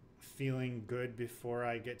feeling good before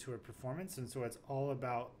I get to a performance, and so it's all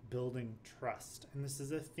about building trust. And this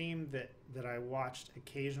is a theme that I watched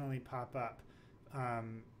occasionally pop up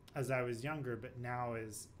as I was younger, but now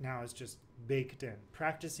is just baked in.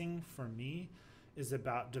 Practicing for me is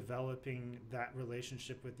about developing that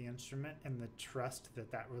relationship with the instrument and the trust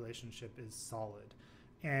that relationship is solid.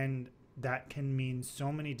 And that can mean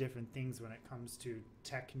so many different things when it comes to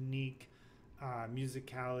technique,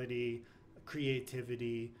 musicality,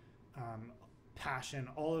 creativity, passion.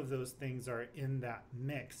 All of those things are in that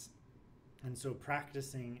mix. And so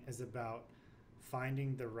practicing is about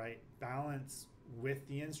finding the right balance with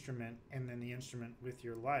the instrument and then the instrument with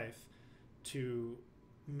your life to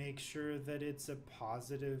make sure that it's a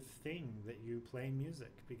positive thing that you play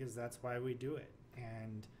music, because that's why we do it.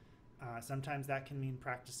 And sometimes that can mean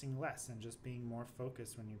practicing less and just being more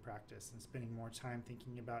focused when you practice and spending more time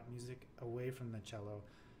thinking about music away from the cello.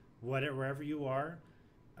 Wherever you are,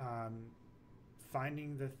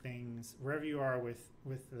 finding the things, wherever you are with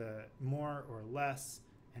the more or less,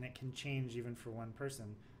 and it can change even for one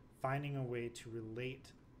person, finding a way to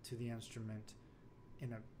relate to the instrument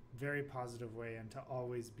in a very positive way and to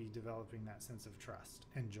always be developing that sense of trust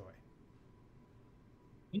and joy.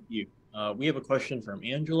 Thank you. We have a question from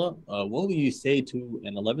Angela. What will you say to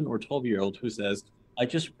an 11 or 12-year-old who says, I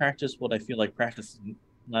just practice what I feel like practicing,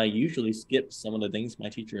 and I usually skip some of the things my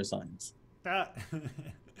teacher assigns?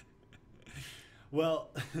 Well,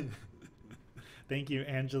 thank you,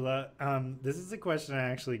 Angela. This is a question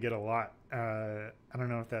I actually get a lot. I don't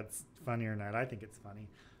know if that's funny or not. I think it's funny.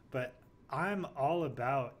 But I'm all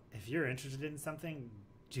about, if you're interested in something,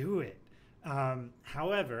 do it.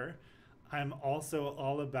 However, I'm also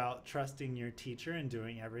all about trusting your teacher and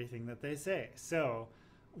doing everything that they say. So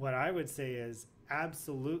what I would say is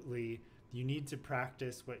absolutely you need to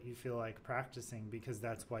practice what you feel like practicing, because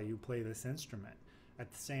that's why you play this instrument. At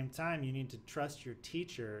the same time, you need to trust your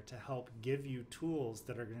teacher to help give you tools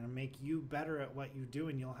that are going to make you better at what you do,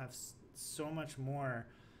 and you'll have so much more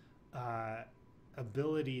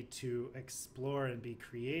ability to explore and be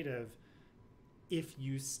creative if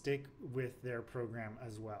you stick with their program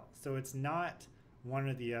as well. So it's not one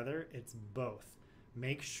or the other, it's both.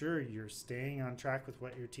 Make sure you're staying on track with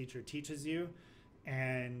what your teacher teaches you,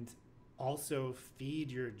 and also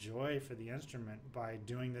feed your joy for the instrument by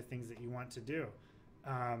doing the things that you want to do.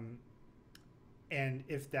 And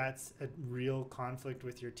if that's a real conflict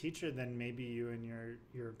with your teacher, then maybe you and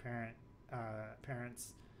your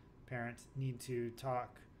parents need to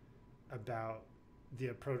talk about the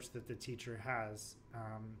approach that the teacher has.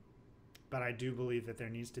 But I do believe that there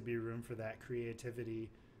needs to be room for that creativity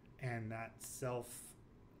and that self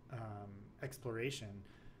exploration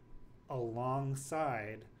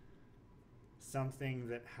alongside something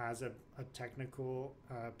that has a technical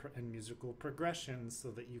and musical progression,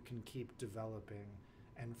 so that you can keep developing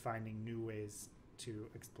and finding new ways to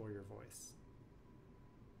explore your voice.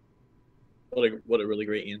 What a really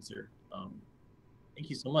great answer. Thank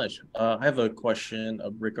you so much. I have a question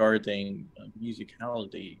regarding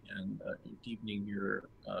musicality and deepening your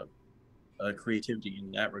creativity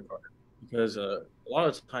in that regard. Because a lot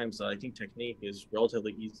of times I think technique is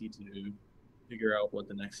relatively easy to figure out what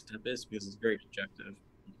the next step is, because it's very objective.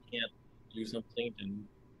 You can't do something and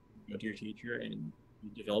go to your teacher and you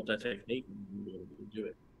develop that technique and you do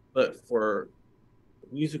it. But for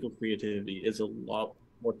musical creativity, it's a lot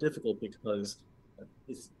more difficult, because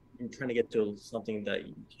you're trying to get to something that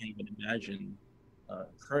you can't even imagine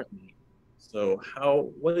currently. So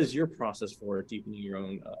what is your process for deepening your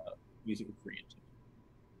own musical creativity?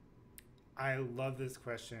 I love this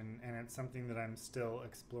question, and it's something that I'm still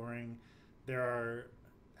exploring. There are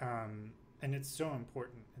and it's so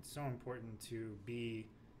important. It's so important to be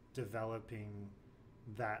developing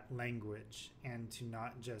that language and to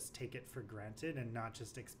not just take it for granted and not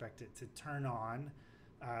just expect it to turn on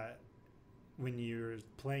when you're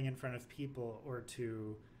playing in front of people, or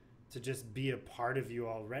to just be a part of you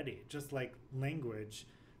already. Just like language,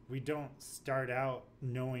 we don't start out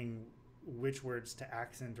knowing which words to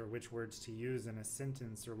accent or which words to use in a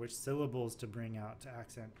sentence or which syllables to bring out to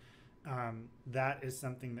accent. That is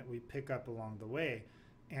something that we pick up along the way,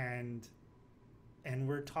 and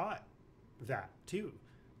we're taught that too,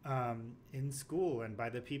 in school and by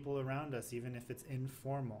the people around us, even if it's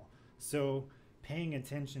informal. So paying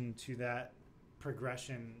attention to that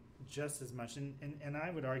progression just as much, and I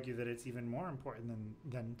would argue that it's even more important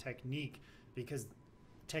than technique, because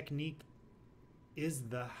technique is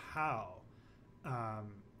the how.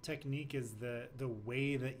 Technique is the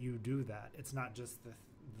way that you do that. It's not just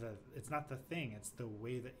it's not the thing, it's the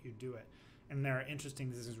way that you do it. And there are interesting,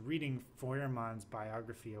 this is reading Feuermann's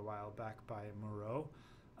biography a while back by Moreau,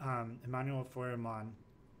 Emmanuel Feuermann,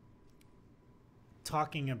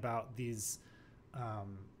 talking about these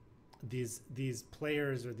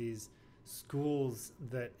players, or these schools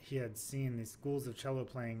that he had seen, these schools of cello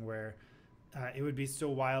playing, where it would be so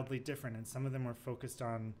wildly different, and some of them were focused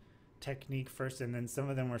on technique first, and then some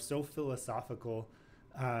of them were so philosophical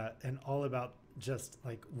and all about just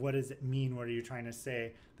like, what does it mean, what are you trying to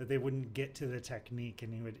say, that they wouldn't get to the technique,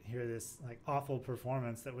 and you would hear this like awful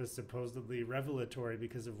performance that was supposedly revelatory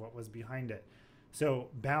because of what was behind it. So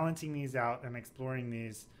balancing these out and exploring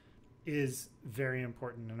these is very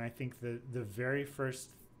important, and I think the very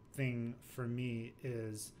first thing for me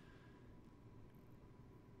is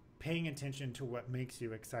paying attention to what makes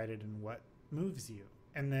you excited and what moves you,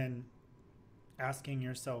 and then asking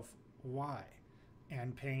yourself why,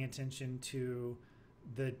 and paying attention to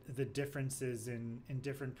the differences in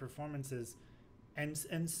different performances,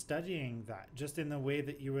 and studying that just in the way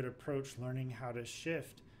that you would approach learning how to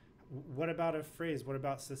shift. What about a phrase? What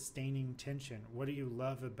about sustaining tension? What do you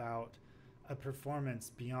love about a performance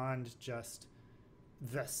beyond just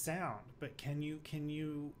the sound? But can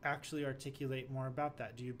you actually articulate more about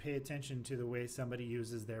that? Do you pay attention to the way somebody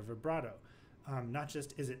uses their vibrato? Not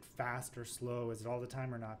just, is it fast or slow, is it all the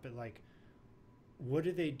time or not, but like, what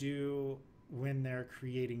do they do when they're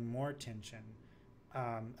creating more tension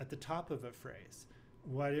at the top of a phrase?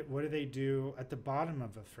 What do they do at the bottom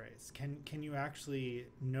of a phrase? Can you actually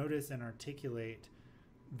notice and articulate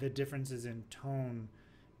the differences in tone?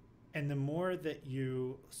 And the more that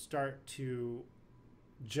you start to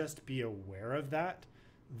just be aware of that,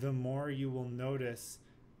 the more you will notice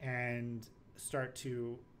and start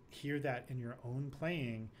to hear that in your own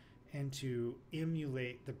playing, and to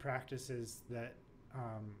emulate the practices that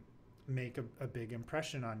make a big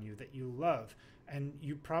impression on you, that you love. And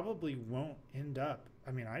you probably won't end up,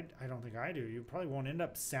 I mean, I don't think I do, you probably won't end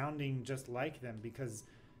up sounding just like them, because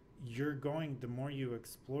the more you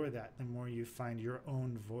explore that, the more you find your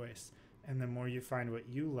own voice, and the more you find what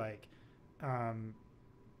you like.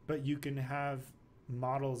 But you can have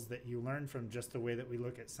models that you learn from, just the way that we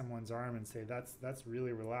look at someone's arm and say, that's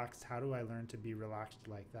really relaxed. How do I learn to be relaxed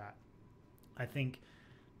like that? I think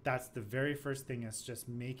that's the very first thing, is just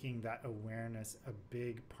making that awareness a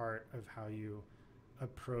big part of how you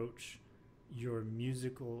approach your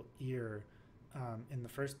musical ear in the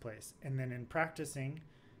first place. And then in practicing,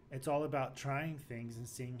 it's all about trying things and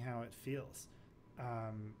seeing how it feels.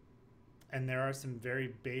 And there are some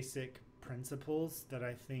very basic principles that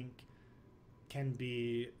I think can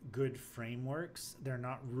be good frameworks. They're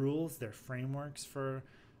not rules, they're frameworks for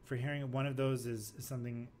hearing. One of those is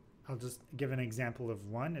something, I'll just give an example of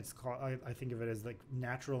one. It's called, I think of it as like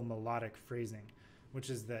natural melodic phrasing, which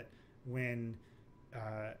is that when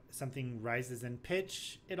something rises in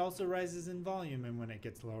pitch, it also rises in volume, and when it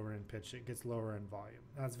gets lower in pitch, it gets lower in volume.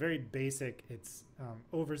 Now, it's very basic, it's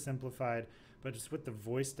oversimplified, but it's what the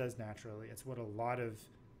voice does naturally. It's what a lot of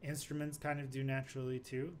instruments kind of do naturally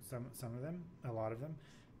too, some of them, a lot of them.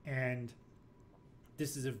 And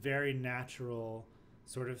this is a very natural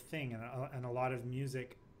sort of thing, and a lot of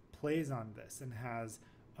music plays on this and has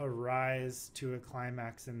a rise to a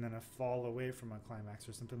climax and then a fall away from a climax,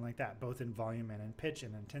 or something like that, both in volume and in pitch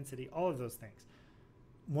and intensity, all of those things.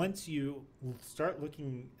 Once you start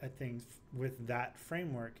looking at things with that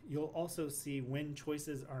framework, you'll also see when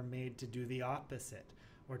choices are made to do the opposite,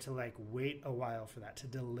 or to like wait a while for that, to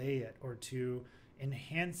delay it, or to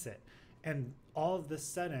enhance it. And all of a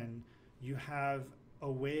sudden, you have a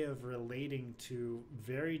way of relating to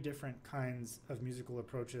very different kinds of musical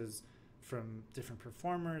approaches from different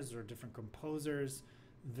performers or different composers,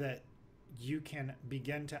 that you can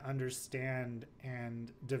begin to understand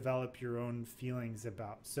and develop your own feelings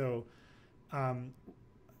about. So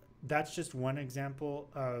that's just one example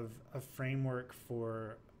of a framework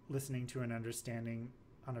for listening to and understanding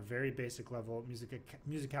on a very basic level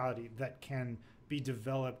musicality that can be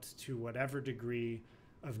developed to whatever degree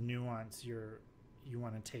of nuance you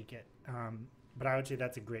want to take it. But I would say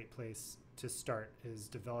that's a great place to start, is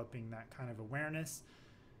developing that kind of awareness,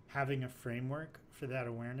 having a framework for that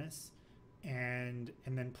awareness, and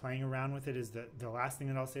then playing around with it is the last thing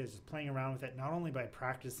that I'll say, is just playing around with it, not only by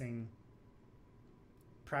practicing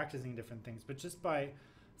different things, but just by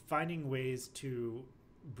finding ways to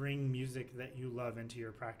bring music that you love into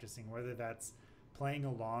your practicing, whether that's playing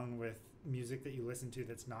along with music that you listen to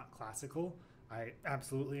that's not classical. I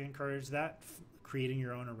absolutely encourage that. Creating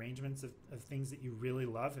your own arrangements of things that you really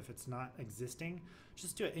love. If it's not existing,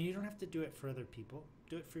 just do it. And you don't have to do it for other people.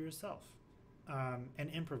 Do it for yourself.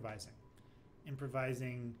 And improvising.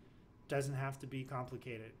 Improvising doesn't have to be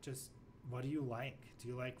complicated. Just, what do you like? Do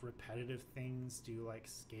you like repetitive things? Do you like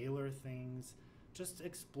scalar things? Just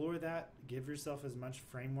explore that. Give yourself as much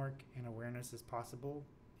framework and awareness as possible,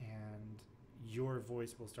 and your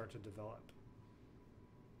voice will start to develop.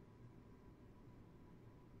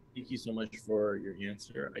 Thank you so much for your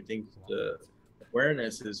answer. I think the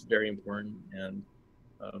awareness is very important and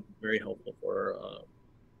very helpful for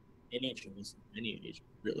any choice, any age,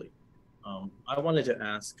 really. I wanted to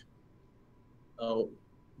ask,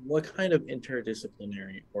 what kind of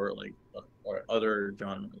interdisciplinary or other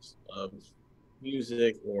genres of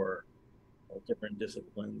music or different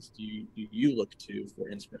disciplines do you look to for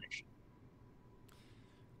inspiration?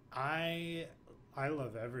 I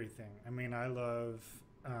love everything. I mean, I love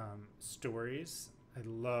stories. I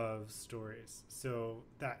love stories. So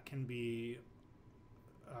that can be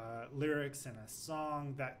lyrics in a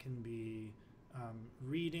song, that can be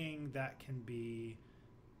reading, that can be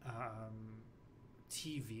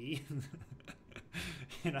TV.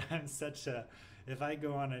 I'm such a, if I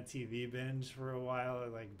go on a TV binge for a while, or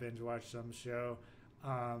like binge watch some show,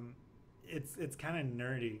 it's kind of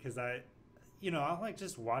nerdy, because I'll like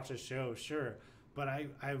just watch a show, sure, but I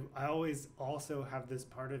always also have this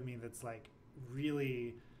part of me that's like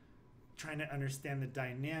really trying to understand the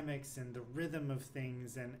dynamics and the rhythm of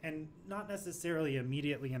things, and not necessarily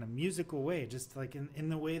immediately in a musical way, just like in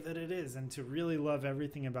the way that it is, and to really love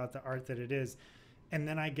everything about the art that it is. And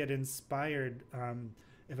then I get inspired.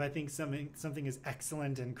 If I think something is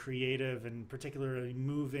excellent and creative and particularly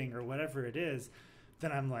moving or whatever it is,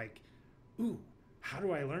 then I'm like, ooh, how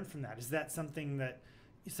do I learn from that? Is that something that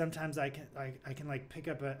sometimes I can like pick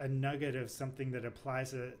up a nugget of something that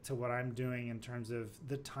applies to what I'm doing in terms of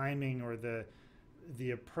the timing or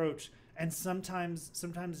the approach, and sometimes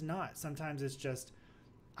not. Sometimes it's just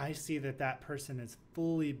I see that person is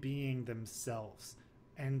fully being themselves,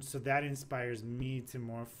 and so that inspires me to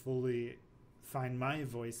more fully find my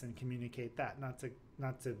voice and communicate that,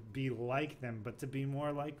 not to be like them, but to be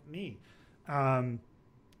more like me.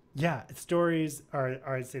 Yeah, stories are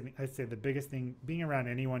I'd say the biggest thing. Being around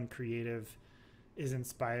anyone creative is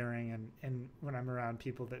inspiring, and when I'm around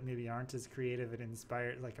people that maybe aren't as creative, it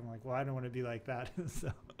inspires. Like, I'm like, well, I don't want to be like that.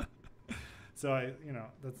 so I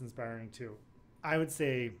that's inspiring too. I would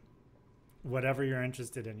say whatever you're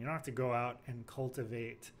interested in, you don't have to go out and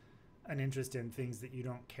cultivate an interest in things that you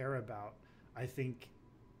don't care about. I think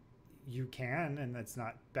you can, and that's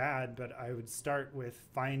not bad, but I would start with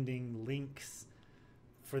finding links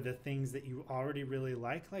for the things that you already really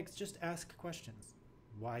like just ask questions.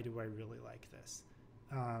 Why do I really like this?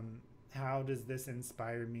 How does this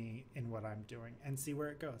inspire me in what I'm doing? And see where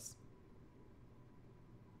it goes.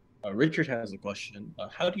 Richard has a question.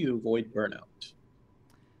 How do you avoid burnout?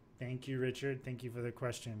 Thank you, Richard. Thank you for the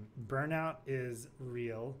question. Burnout is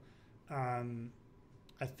real.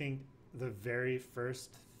 I think the very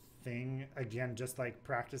first thing, again, just like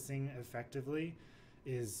practicing effectively,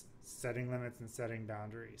 is setting limits and setting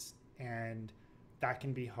boundaries. And that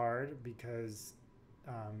can be hard because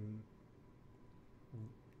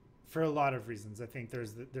for a lot of reasons. I think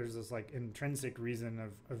there's this like intrinsic reason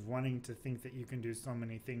of wanting to think that you can do so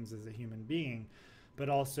many things as a human being, but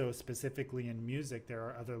also specifically in music, there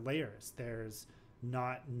are other layers. There's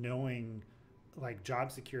not knowing like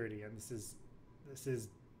job security, and this is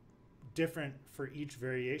different for each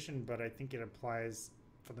variation, but I think it applies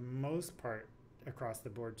for the most part across the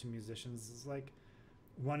board to musicians. Is like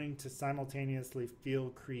wanting to simultaneously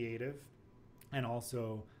feel creative and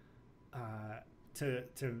also to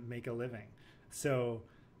make a living. So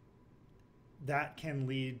that can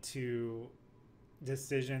lead to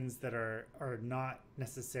decisions that are not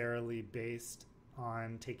necessarily based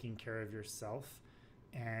on taking care of yourself.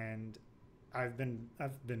 And I've been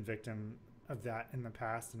victim of that in the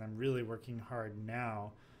past, and I'm really working hard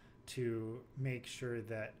now to make sure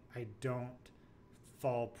that I don't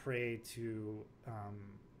fall prey to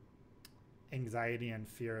anxiety and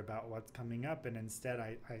fear about what's coming up, and instead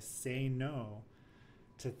I say no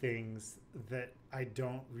to things that I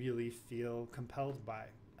don't really feel compelled by.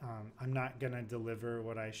 I'm not going to deliver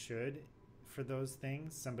what I should for those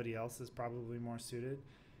things. Somebody else is probably more suited.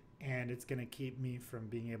 And it's going to keep me from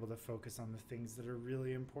being able to focus on the things that are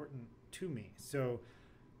really important to me. So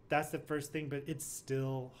that's the first thing, but it's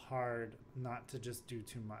still hard not to just do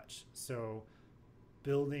too much. So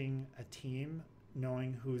building a team,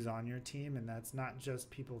 knowing who's on your team, and that's not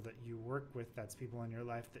just people that you work with, that's people in your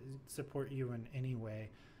life that support you in any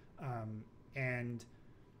way. And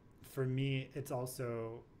for me, it's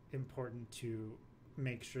also important to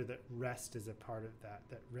make sure that rest is a part of that,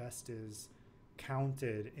 that rest is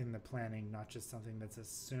counted in the planning, not just something that's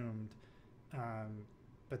assumed,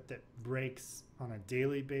 but that breaks on a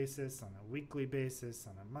daily basis, on a weekly basis,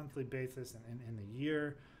 on a monthly basis, and in the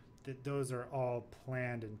year, that those are all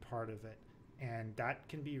planned and part of it. And that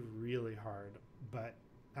can be really hard, but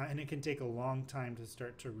and it can take a long time to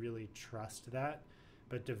start to really trust that,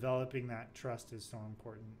 but developing that trust is so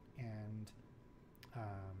important. And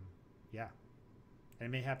yeah, and it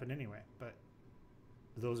may happen anyway, but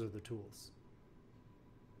those are the tools.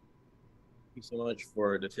 Thank you so much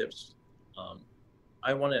for the tips.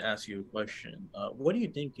 I want to ask you a question. What do you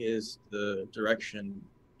think is the direction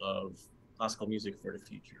of classical music for the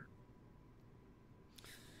future?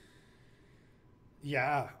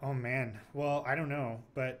 Yeah, oh man. Well, I don't know,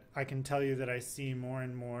 but I can tell you that I see more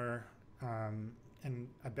and more, and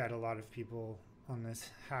I bet a lot of people on this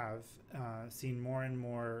have seen more and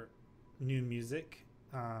more new music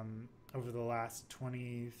over the last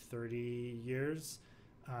 20, 30 years.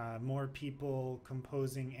 More people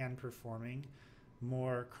composing and performing,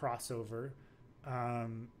 more crossover.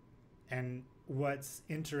 And what's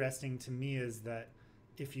interesting to me is that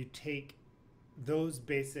if you take those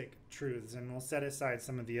basic truths, and we'll set aside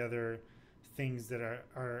some of the other things that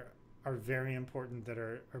are very important that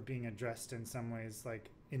are being addressed in some ways, like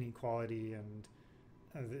inequality, and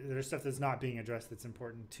there's stuff that's not being addressed that's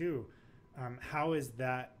important too. How is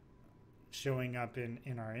that showing up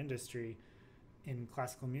in our industry, in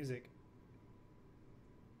classical music?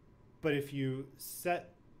 But if you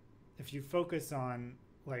focus on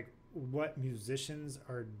like what musicians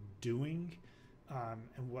are doing,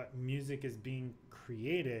 and what music is being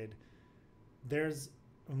created, there's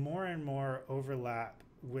more and more overlap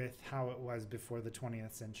with how it was before the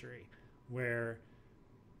 20th century, where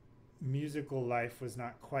musical life was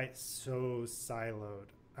not quite so siloed,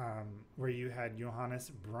 where you had Johannes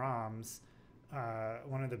Brahms,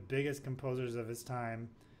 one of the biggest composers of his time,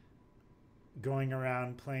 going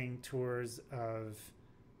around playing tours of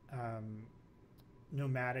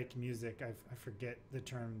nomadic music. I forget the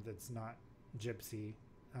term that's not gypsy,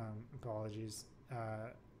 apologies,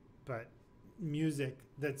 but music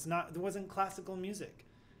that wasn't classical music,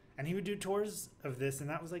 and he would do tours of this, and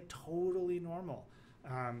that was like totally normal.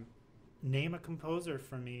 Name a composer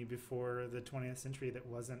for me before the 20th century that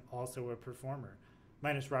wasn't also a performer,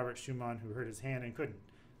 minus Robert Schumann, who hurt his hand and couldn't.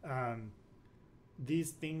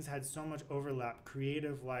 These things had so much overlap.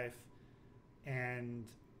 Creative life and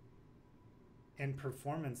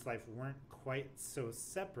performance life weren't quite so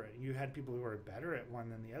separate. You had people who were better at one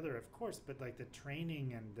than the other, of course, but like the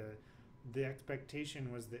training and the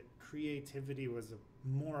expectation was that creativity was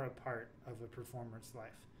more a part of a performer's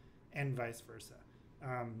life, and vice versa.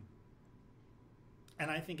 And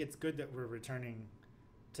I think it's good that we're returning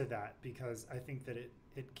to that, because I think that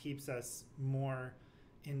it keeps us more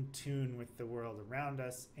in tune with the world around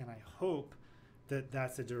us, and I hope that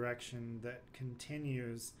that's a direction that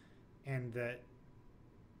continues, and that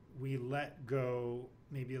we let go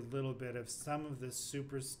maybe a little bit of some of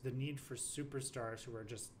the need for superstars who are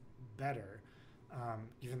just better.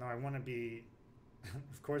 Even though I want to be,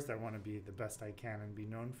 of course I want to be the best I can and be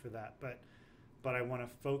known for that, but I want to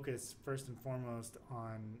focus first and foremost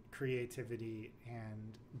on creativity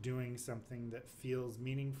and doing something that feels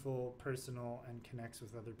meaningful, personal, and connects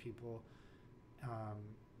with other people,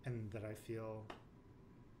 and that I feel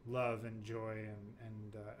love and joy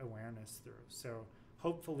and awareness through. So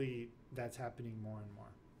hopefully that's happening more and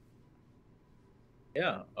more.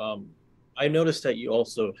 Yeah, I noticed that you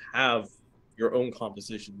also have your own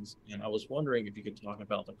compositions, and I was wondering if you could talk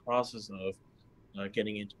about the process of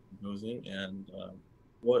getting into composing, and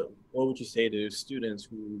what would you say to students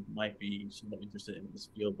who might be somewhat interested in this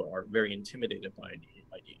field but are very intimidated by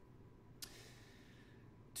the idea?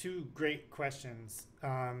 two great questions.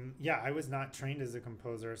 Yeah, I was not trained as a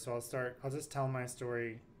composer, so I'll just tell my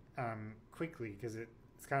story quickly because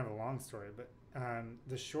it's kind of a long story. But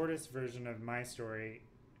the shortest version of my story,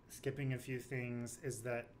 skipping a few things, is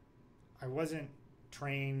that I wasn't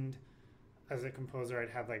trained as a composer. I'd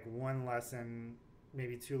have like one lesson,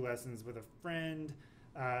 maybe two lessons with a friend.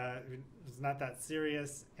 It was not that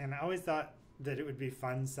serious, and I always thought that it would be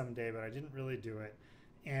fun someday, but I didn't really do it.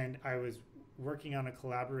 And I was working on a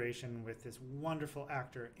collaboration with this wonderful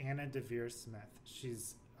actor, Anna DeVere Smith.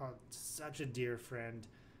 She's such a dear friend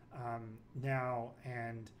now,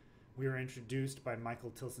 and we were introduced by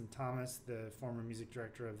Michael Tilson Thomas, the former music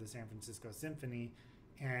director of the San Francisco Symphony,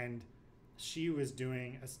 and she was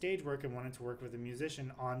doing a stage work and wanted to work with a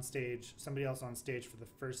musician on stage, somebody else on stage for the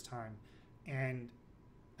first time. And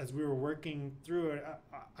as we were working through it,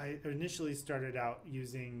 I initially started out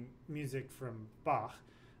using music from Bach,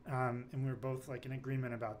 and we were both like in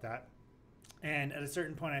agreement about that. And at a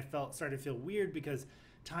certain point, I started to feel weird because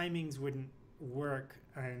timings wouldn't work,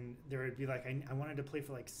 and there would be like I wanted to play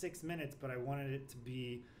for like 6 minutes, but I wanted it to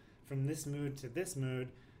be from this mood to this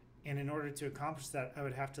mood, and in order to accomplish that, I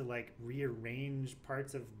would have to like rearrange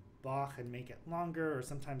parts of Bach and make it longer, or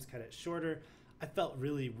sometimes cut it shorter. I felt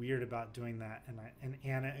really weird about doing that, and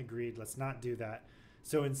Anna agreed, let's not do that.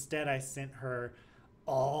 So instead, I sent her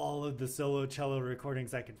all of the solo cello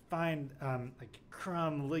recordings I could find, like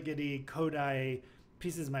Crumb, Ligeti, Kodai,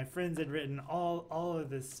 pieces my friends had written, all of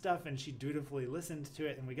this stuff, and she dutifully listened to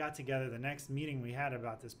it, and we got together the next meeting we had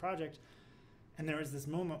about this project, and there was this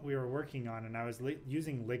moment we were working on, and I was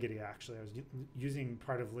using Ligeti, actually. I was using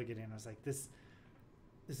part of Ligeti, and I was like, this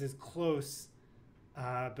is close,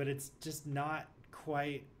 but it's just not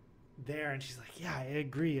quite there. And she's like, yeah, I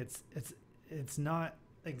agree. It's not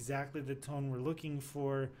exactly the tone we're looking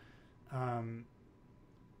for.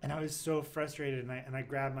 And I was so frustrated, and I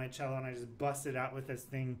grabbed my cello and I just busted out with this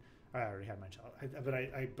thing. I already had my cello, but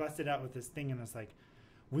I busted out with this thing, and I was like,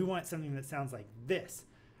 we want something that sounds like this.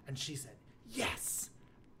 And she said, yes,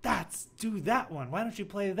 do that one. Why don't you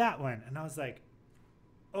play that one? And I was like,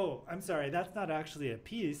 oh, I'm sorry, that's not actually a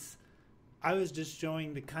piece. I was just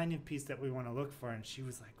showing the kind of piece that we want to look for. And she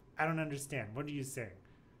was like, I don't understand. What are you saying?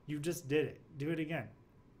 You just did it. Do it again.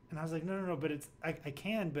 And I was like, no, but I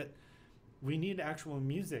can, but we need actual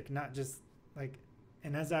music, not just like,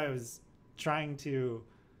 and as I was trying to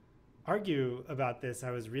argue about this, I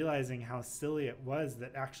was realizing how silly it was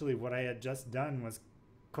that actually what I had just done was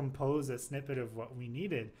compose a snippet of what we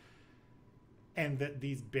needed, and that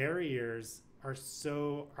these barriers are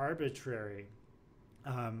so arbitrary.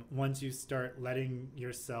 Once you start letting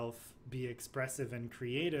yourself be expressive and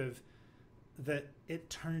creative, that it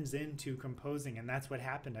turns into composing. And that's what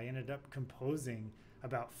happened. I ended up composing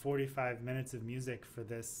about 45 minutes of music for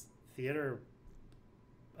this theater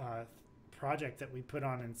project that we put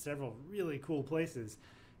on in several really cool places.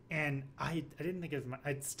 And I didn't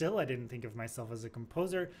think of myself as a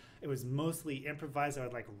composer. It was mostly improvised. I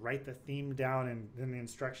would like write the theme down, and then the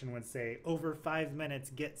instruction would say, over 5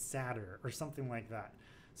 minutes, get sadder, or something like that.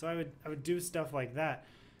 So I would do stuff like that.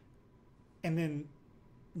 And then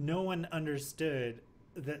no one understood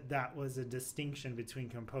that was a distinction between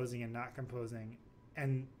composing and not composing.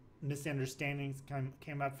 And misunderstandings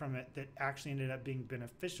came up from it that actually ended up being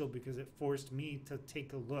beneficial, because it forced me to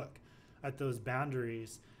take a look at those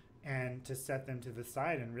boundaries and to set them to the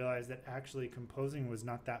side and realize that actually composing was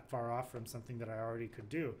not that far off from something that I already could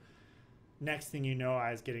do. Next thing you know,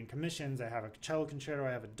 I was getting commissions. I have a cello concerto,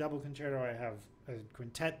 I have a double concerto, I have a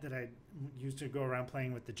quintet that I used to go around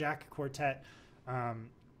playing with the Jack Quartet.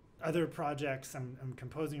 Other projects I'm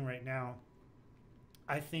composing right now.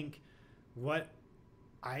 I think what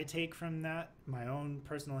I take from that, my own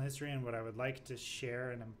personal history, and what I would like to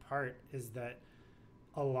share and impart, is that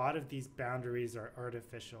a lot of these boundaries are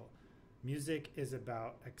artificial. Music is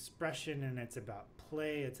about expression, and it's about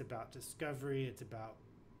play, it's about discovery, it's about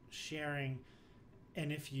sharing.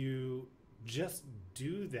 And if you just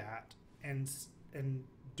do that and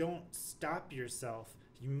don't stop yourself,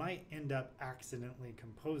 you might end up accidentally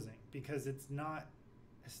composing, because it's not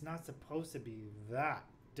supposed to be that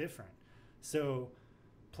different. So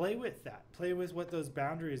play with that. Play with what those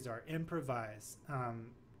boundaries are. Improvise.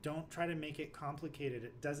 Don't try to make it complicated.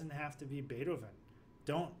 It doesn't have to be Beethoven.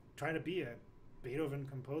 Don't try to be a Beethoven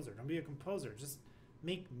composer. Don't be a composer. Just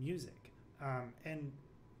make music. And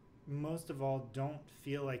most of all, don't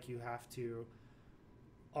feel like you have to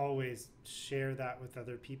always share that with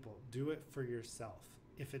other people. Do it for yourself.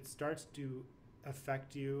 If it starts to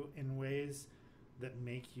affect you in ways that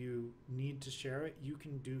make you need to share it, you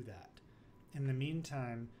can do that. In the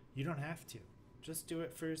meantime, you don't have to. Just do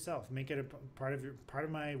it for yourself. Make it a part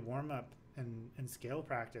of my warm up and scale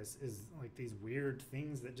practice is like these weird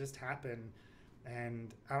things that just happen,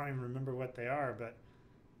 and I don't even remember what they are, but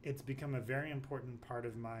it's become a very important part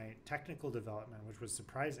of my technical development, which was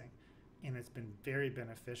surprising, and it's been very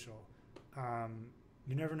beneficial.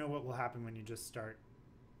 You never know what will happen when you just start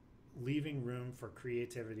leaving room for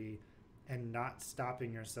creativity and not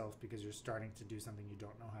stopping yourself because you're starting to do something you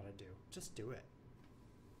don't know how to do. Just do it.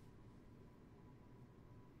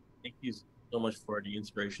 Thank you so much for the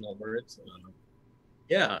inspirational words.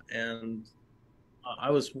 Yeah, and I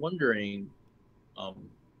was wondering, um,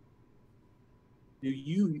 do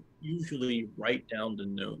you usually write down the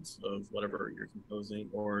notes of whatever you're composing,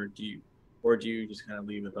 or do you just kind of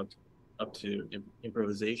leave it up to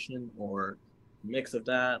improvisation, or mix of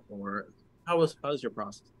that, or how's your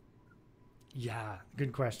process? Yeah,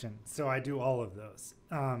 good question. So I do all of those.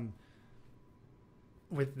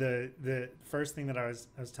 With the first thing that I was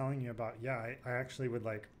telling you about, yeah, I actually would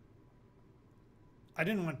like. I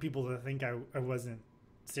didn't want people to think I wasn't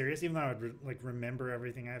serious, even though I would remember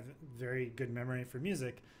everything. I have very good memory for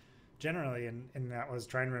music, generally, and that was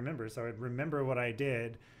trying to remember. So I'd remember what I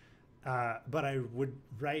did, but I would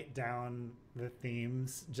write down the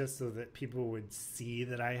themes just so that people would see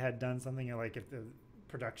that I had done something. You know, like if the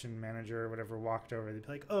production manager or whatever walked over, they'd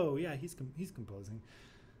be like, "Oh yeah, he's composing."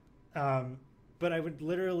 But I would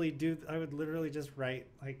literally just write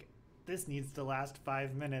like, "This needs to last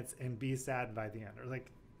 5 minutes and be sad by the end," or like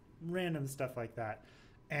random stuff like that,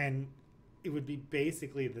 and it would be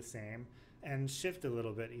basically the same and shift a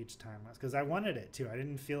little bit each time because I wanted it to. I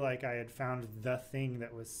didn't feel like I had found the thing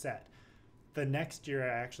that was set. The next year,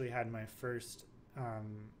 I actually had my first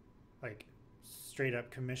like straight up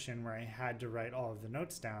commission where I had to write all of the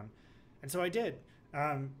notes down, and so I did.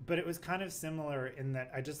 But it was kind of similar in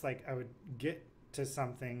that I just I would get to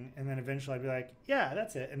something and then eventually I'd be like, yeah,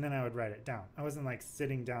 that's it, and then I would write it down. I wasn't like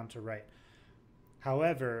sitting down to write.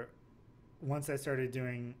 However, once I started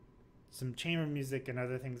doing some chamber music and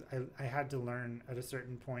other things, I had to learn at a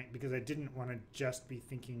certain point, because I didn't want to just be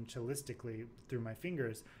thinking cellistically through my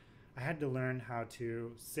fingers. I had to learn how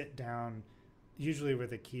to sit down, usually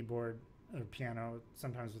with a keyboard or piano,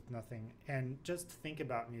 sometimes with nothing, and just think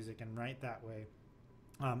about music and write that way.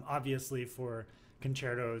 Obviously, for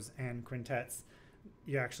concertos and quintets,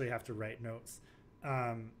 you actually have to write notes.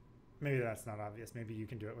 Maybe that's not obvious. Maybe you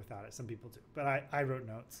can do it without it. Some people do. But I wrote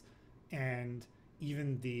notes. And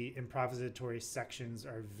even the improvisatory sections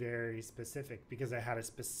are very specific because I had a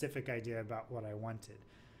specific idea about what I wanted.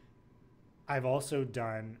 I've also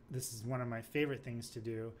done, this is one of my favorite things to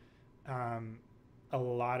do, a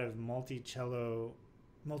lot of multi-track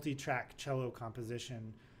cello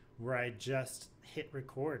composition where I just hit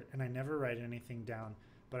record and I never write anything down,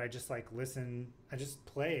 but I just listen, I just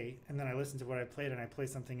play, and then I listen to what I played and I play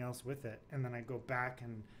something else with it, and then I go back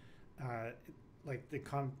and the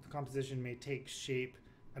composition may take shape.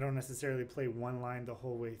 I don't necessarily play one line the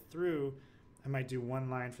whole way through. I might do one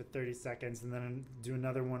line for 30 seconds and then do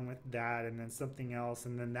another one with that and then something else,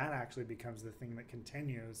 and then that actually becomes the thing that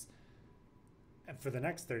continues for the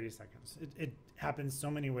next 30 seconds. It happens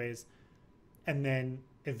so many ways. And then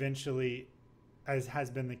eventually, as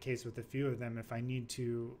has been the case with a few of them, if I need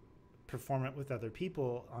to perform it with other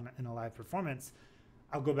people in a live performance,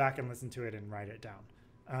 I'll go back and listen to it and write it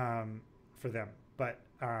down for them. But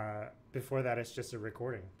before that, it's just a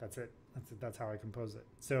recording. That's it. That's how I compose it.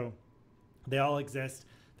 So they all exist.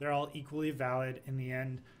 They're all equally valid. In the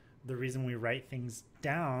end, the reason we write things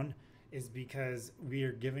down is because we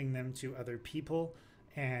are giving them to other people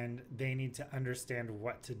and they need to understand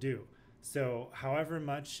what to do. So however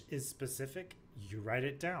much is specific, you write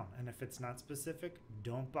it down. And if it's not specific,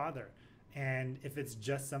 don't bother. And if it's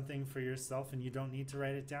just something for yourself and you don't need to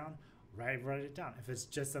write it down, write it down. If it's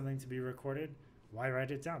just something to be recorded, why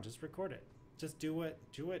write it down? Just record it. Just do what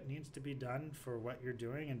needs to be done for what you're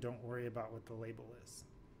doing, and don't worry about what the label is.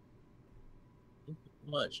 Thank you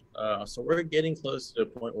so much. So we're getting close to the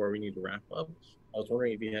point where we need to wrap up. I was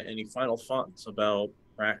wondering if you had any final thoughts about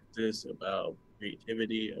practice, about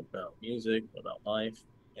creativity, about music, about life,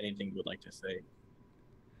 anything you would like to say.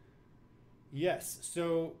 Yes.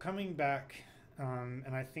 So coming back,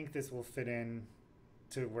 and I think this will fit in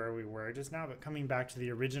to where we were just now, but coming back to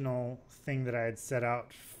the original thing that I had set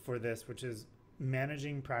out for this, which is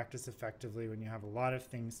managing practice effectively when you have a lot of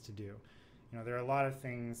things to do. You know, there are a lot of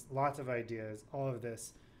things, lots of ideas, all of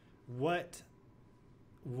this. What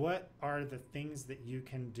are the things that you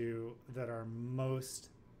can do that are most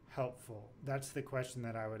helpful? That's the question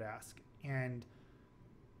that I would ask. And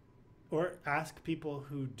or ask people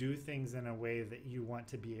who do things in a way that you want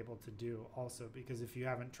to be able to do also, because if you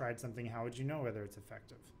haven't tried something, how would you know whether it's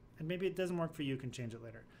effective? And maybe it doesn't work for you, you can change it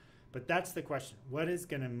later. But that's the question. What is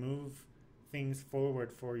going to move things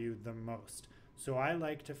forward for you the most? So I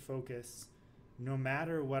like to focus, no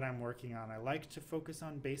matter what I'm working on, I like to focus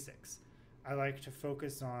on basics. I like to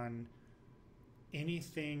focus on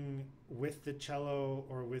anything with the cello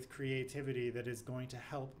or with creativity that is going to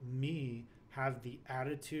help me have the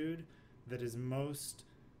attitude that is most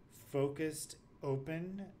focused,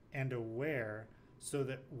 open, and aware, so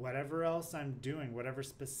that whatever else I'm doing, whatever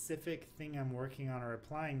specific thing I'm working on or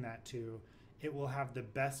applying that to, it will have the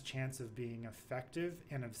best chance of being effective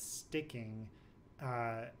and of sticking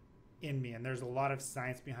in me. And there's a lot of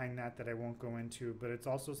science behind that that I won't go into, but it's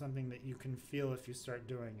also something that you can feel if you start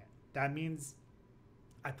doing it. That means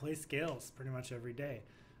I play scales pretty much every day.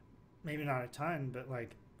 Maybe not a ton, but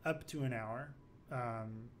like up to an hour,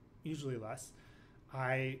 usually less.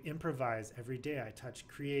 I improvise every day. I touch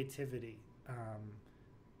creativity.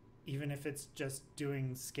 Even if it's just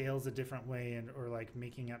doing scales a different way and or like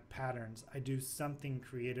making up patterns, I do something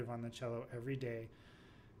creative on the cello every day.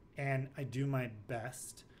 And I do my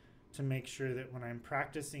best to make sure that when I'm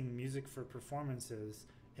practicing music for performances,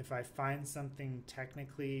 if I find something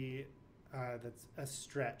technically that's a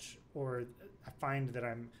stretch, or I find that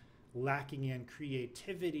I'm lacking in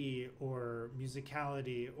creativity or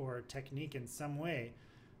musicality or technique in some way,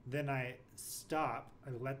 then I stop,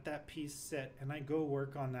 I let that piece sit, and I go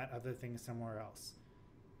work on that other thing somewhere else.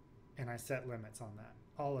 And I set limits on that,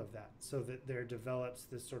 all of that, so that there develops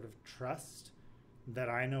this sort of trust that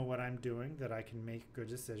I know what I'm doing, that I can make good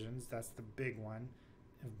decisions. That's the big one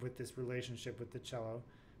with this relationship with the cello,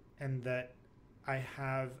 and that I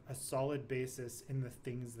have a solid basis in the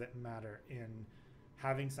things that matter, in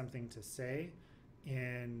having something to say,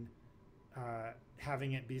 in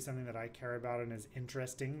having it be something that I care about and is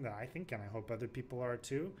interesting, that I think and I hope other people are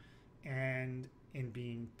too, and in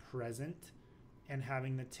being present and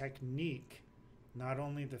having the technique, not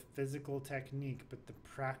only the physical technique, but the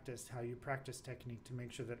practice, how you practice technique, to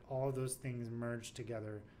make sure that all of those things merge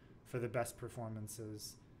together for the best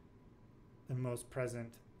performances, the most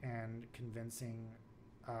present and convincing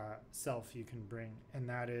self you can bring. And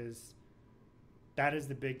that is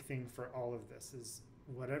the big thing for all of this, is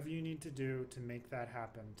whatever you need to do to make that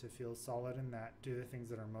happen, to feel solid in that, do the things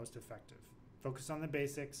that are most effective. Focus on the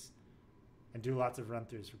basics and do lots of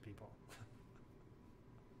run-throughs for people.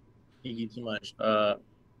 Thank you so much.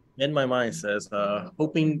 In my mind says,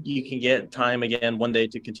 hoping you can get time again one day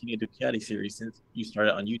to continue the Caddy series since you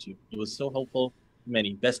started on YouTube. It was so helpful.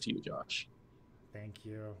 Many best to you, Josh. Thank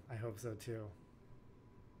you. I hope so too.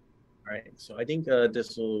 All right. So I think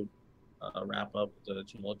this will wrap up the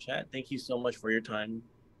channel chat. Thank you so much for your time,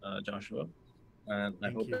 Joshua. And I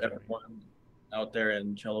hope everyone out there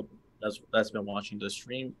in cello that's been watching the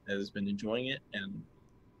stream has been enjoying it. And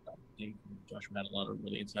I think Joshua had a lot of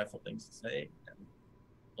really insightful things to say. And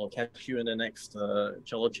I'll catch you in the next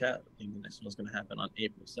cello chat. I think the next one's going to happen on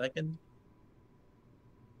April 2nd.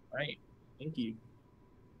 All right. Thank you.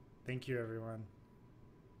 Thank you, everyone.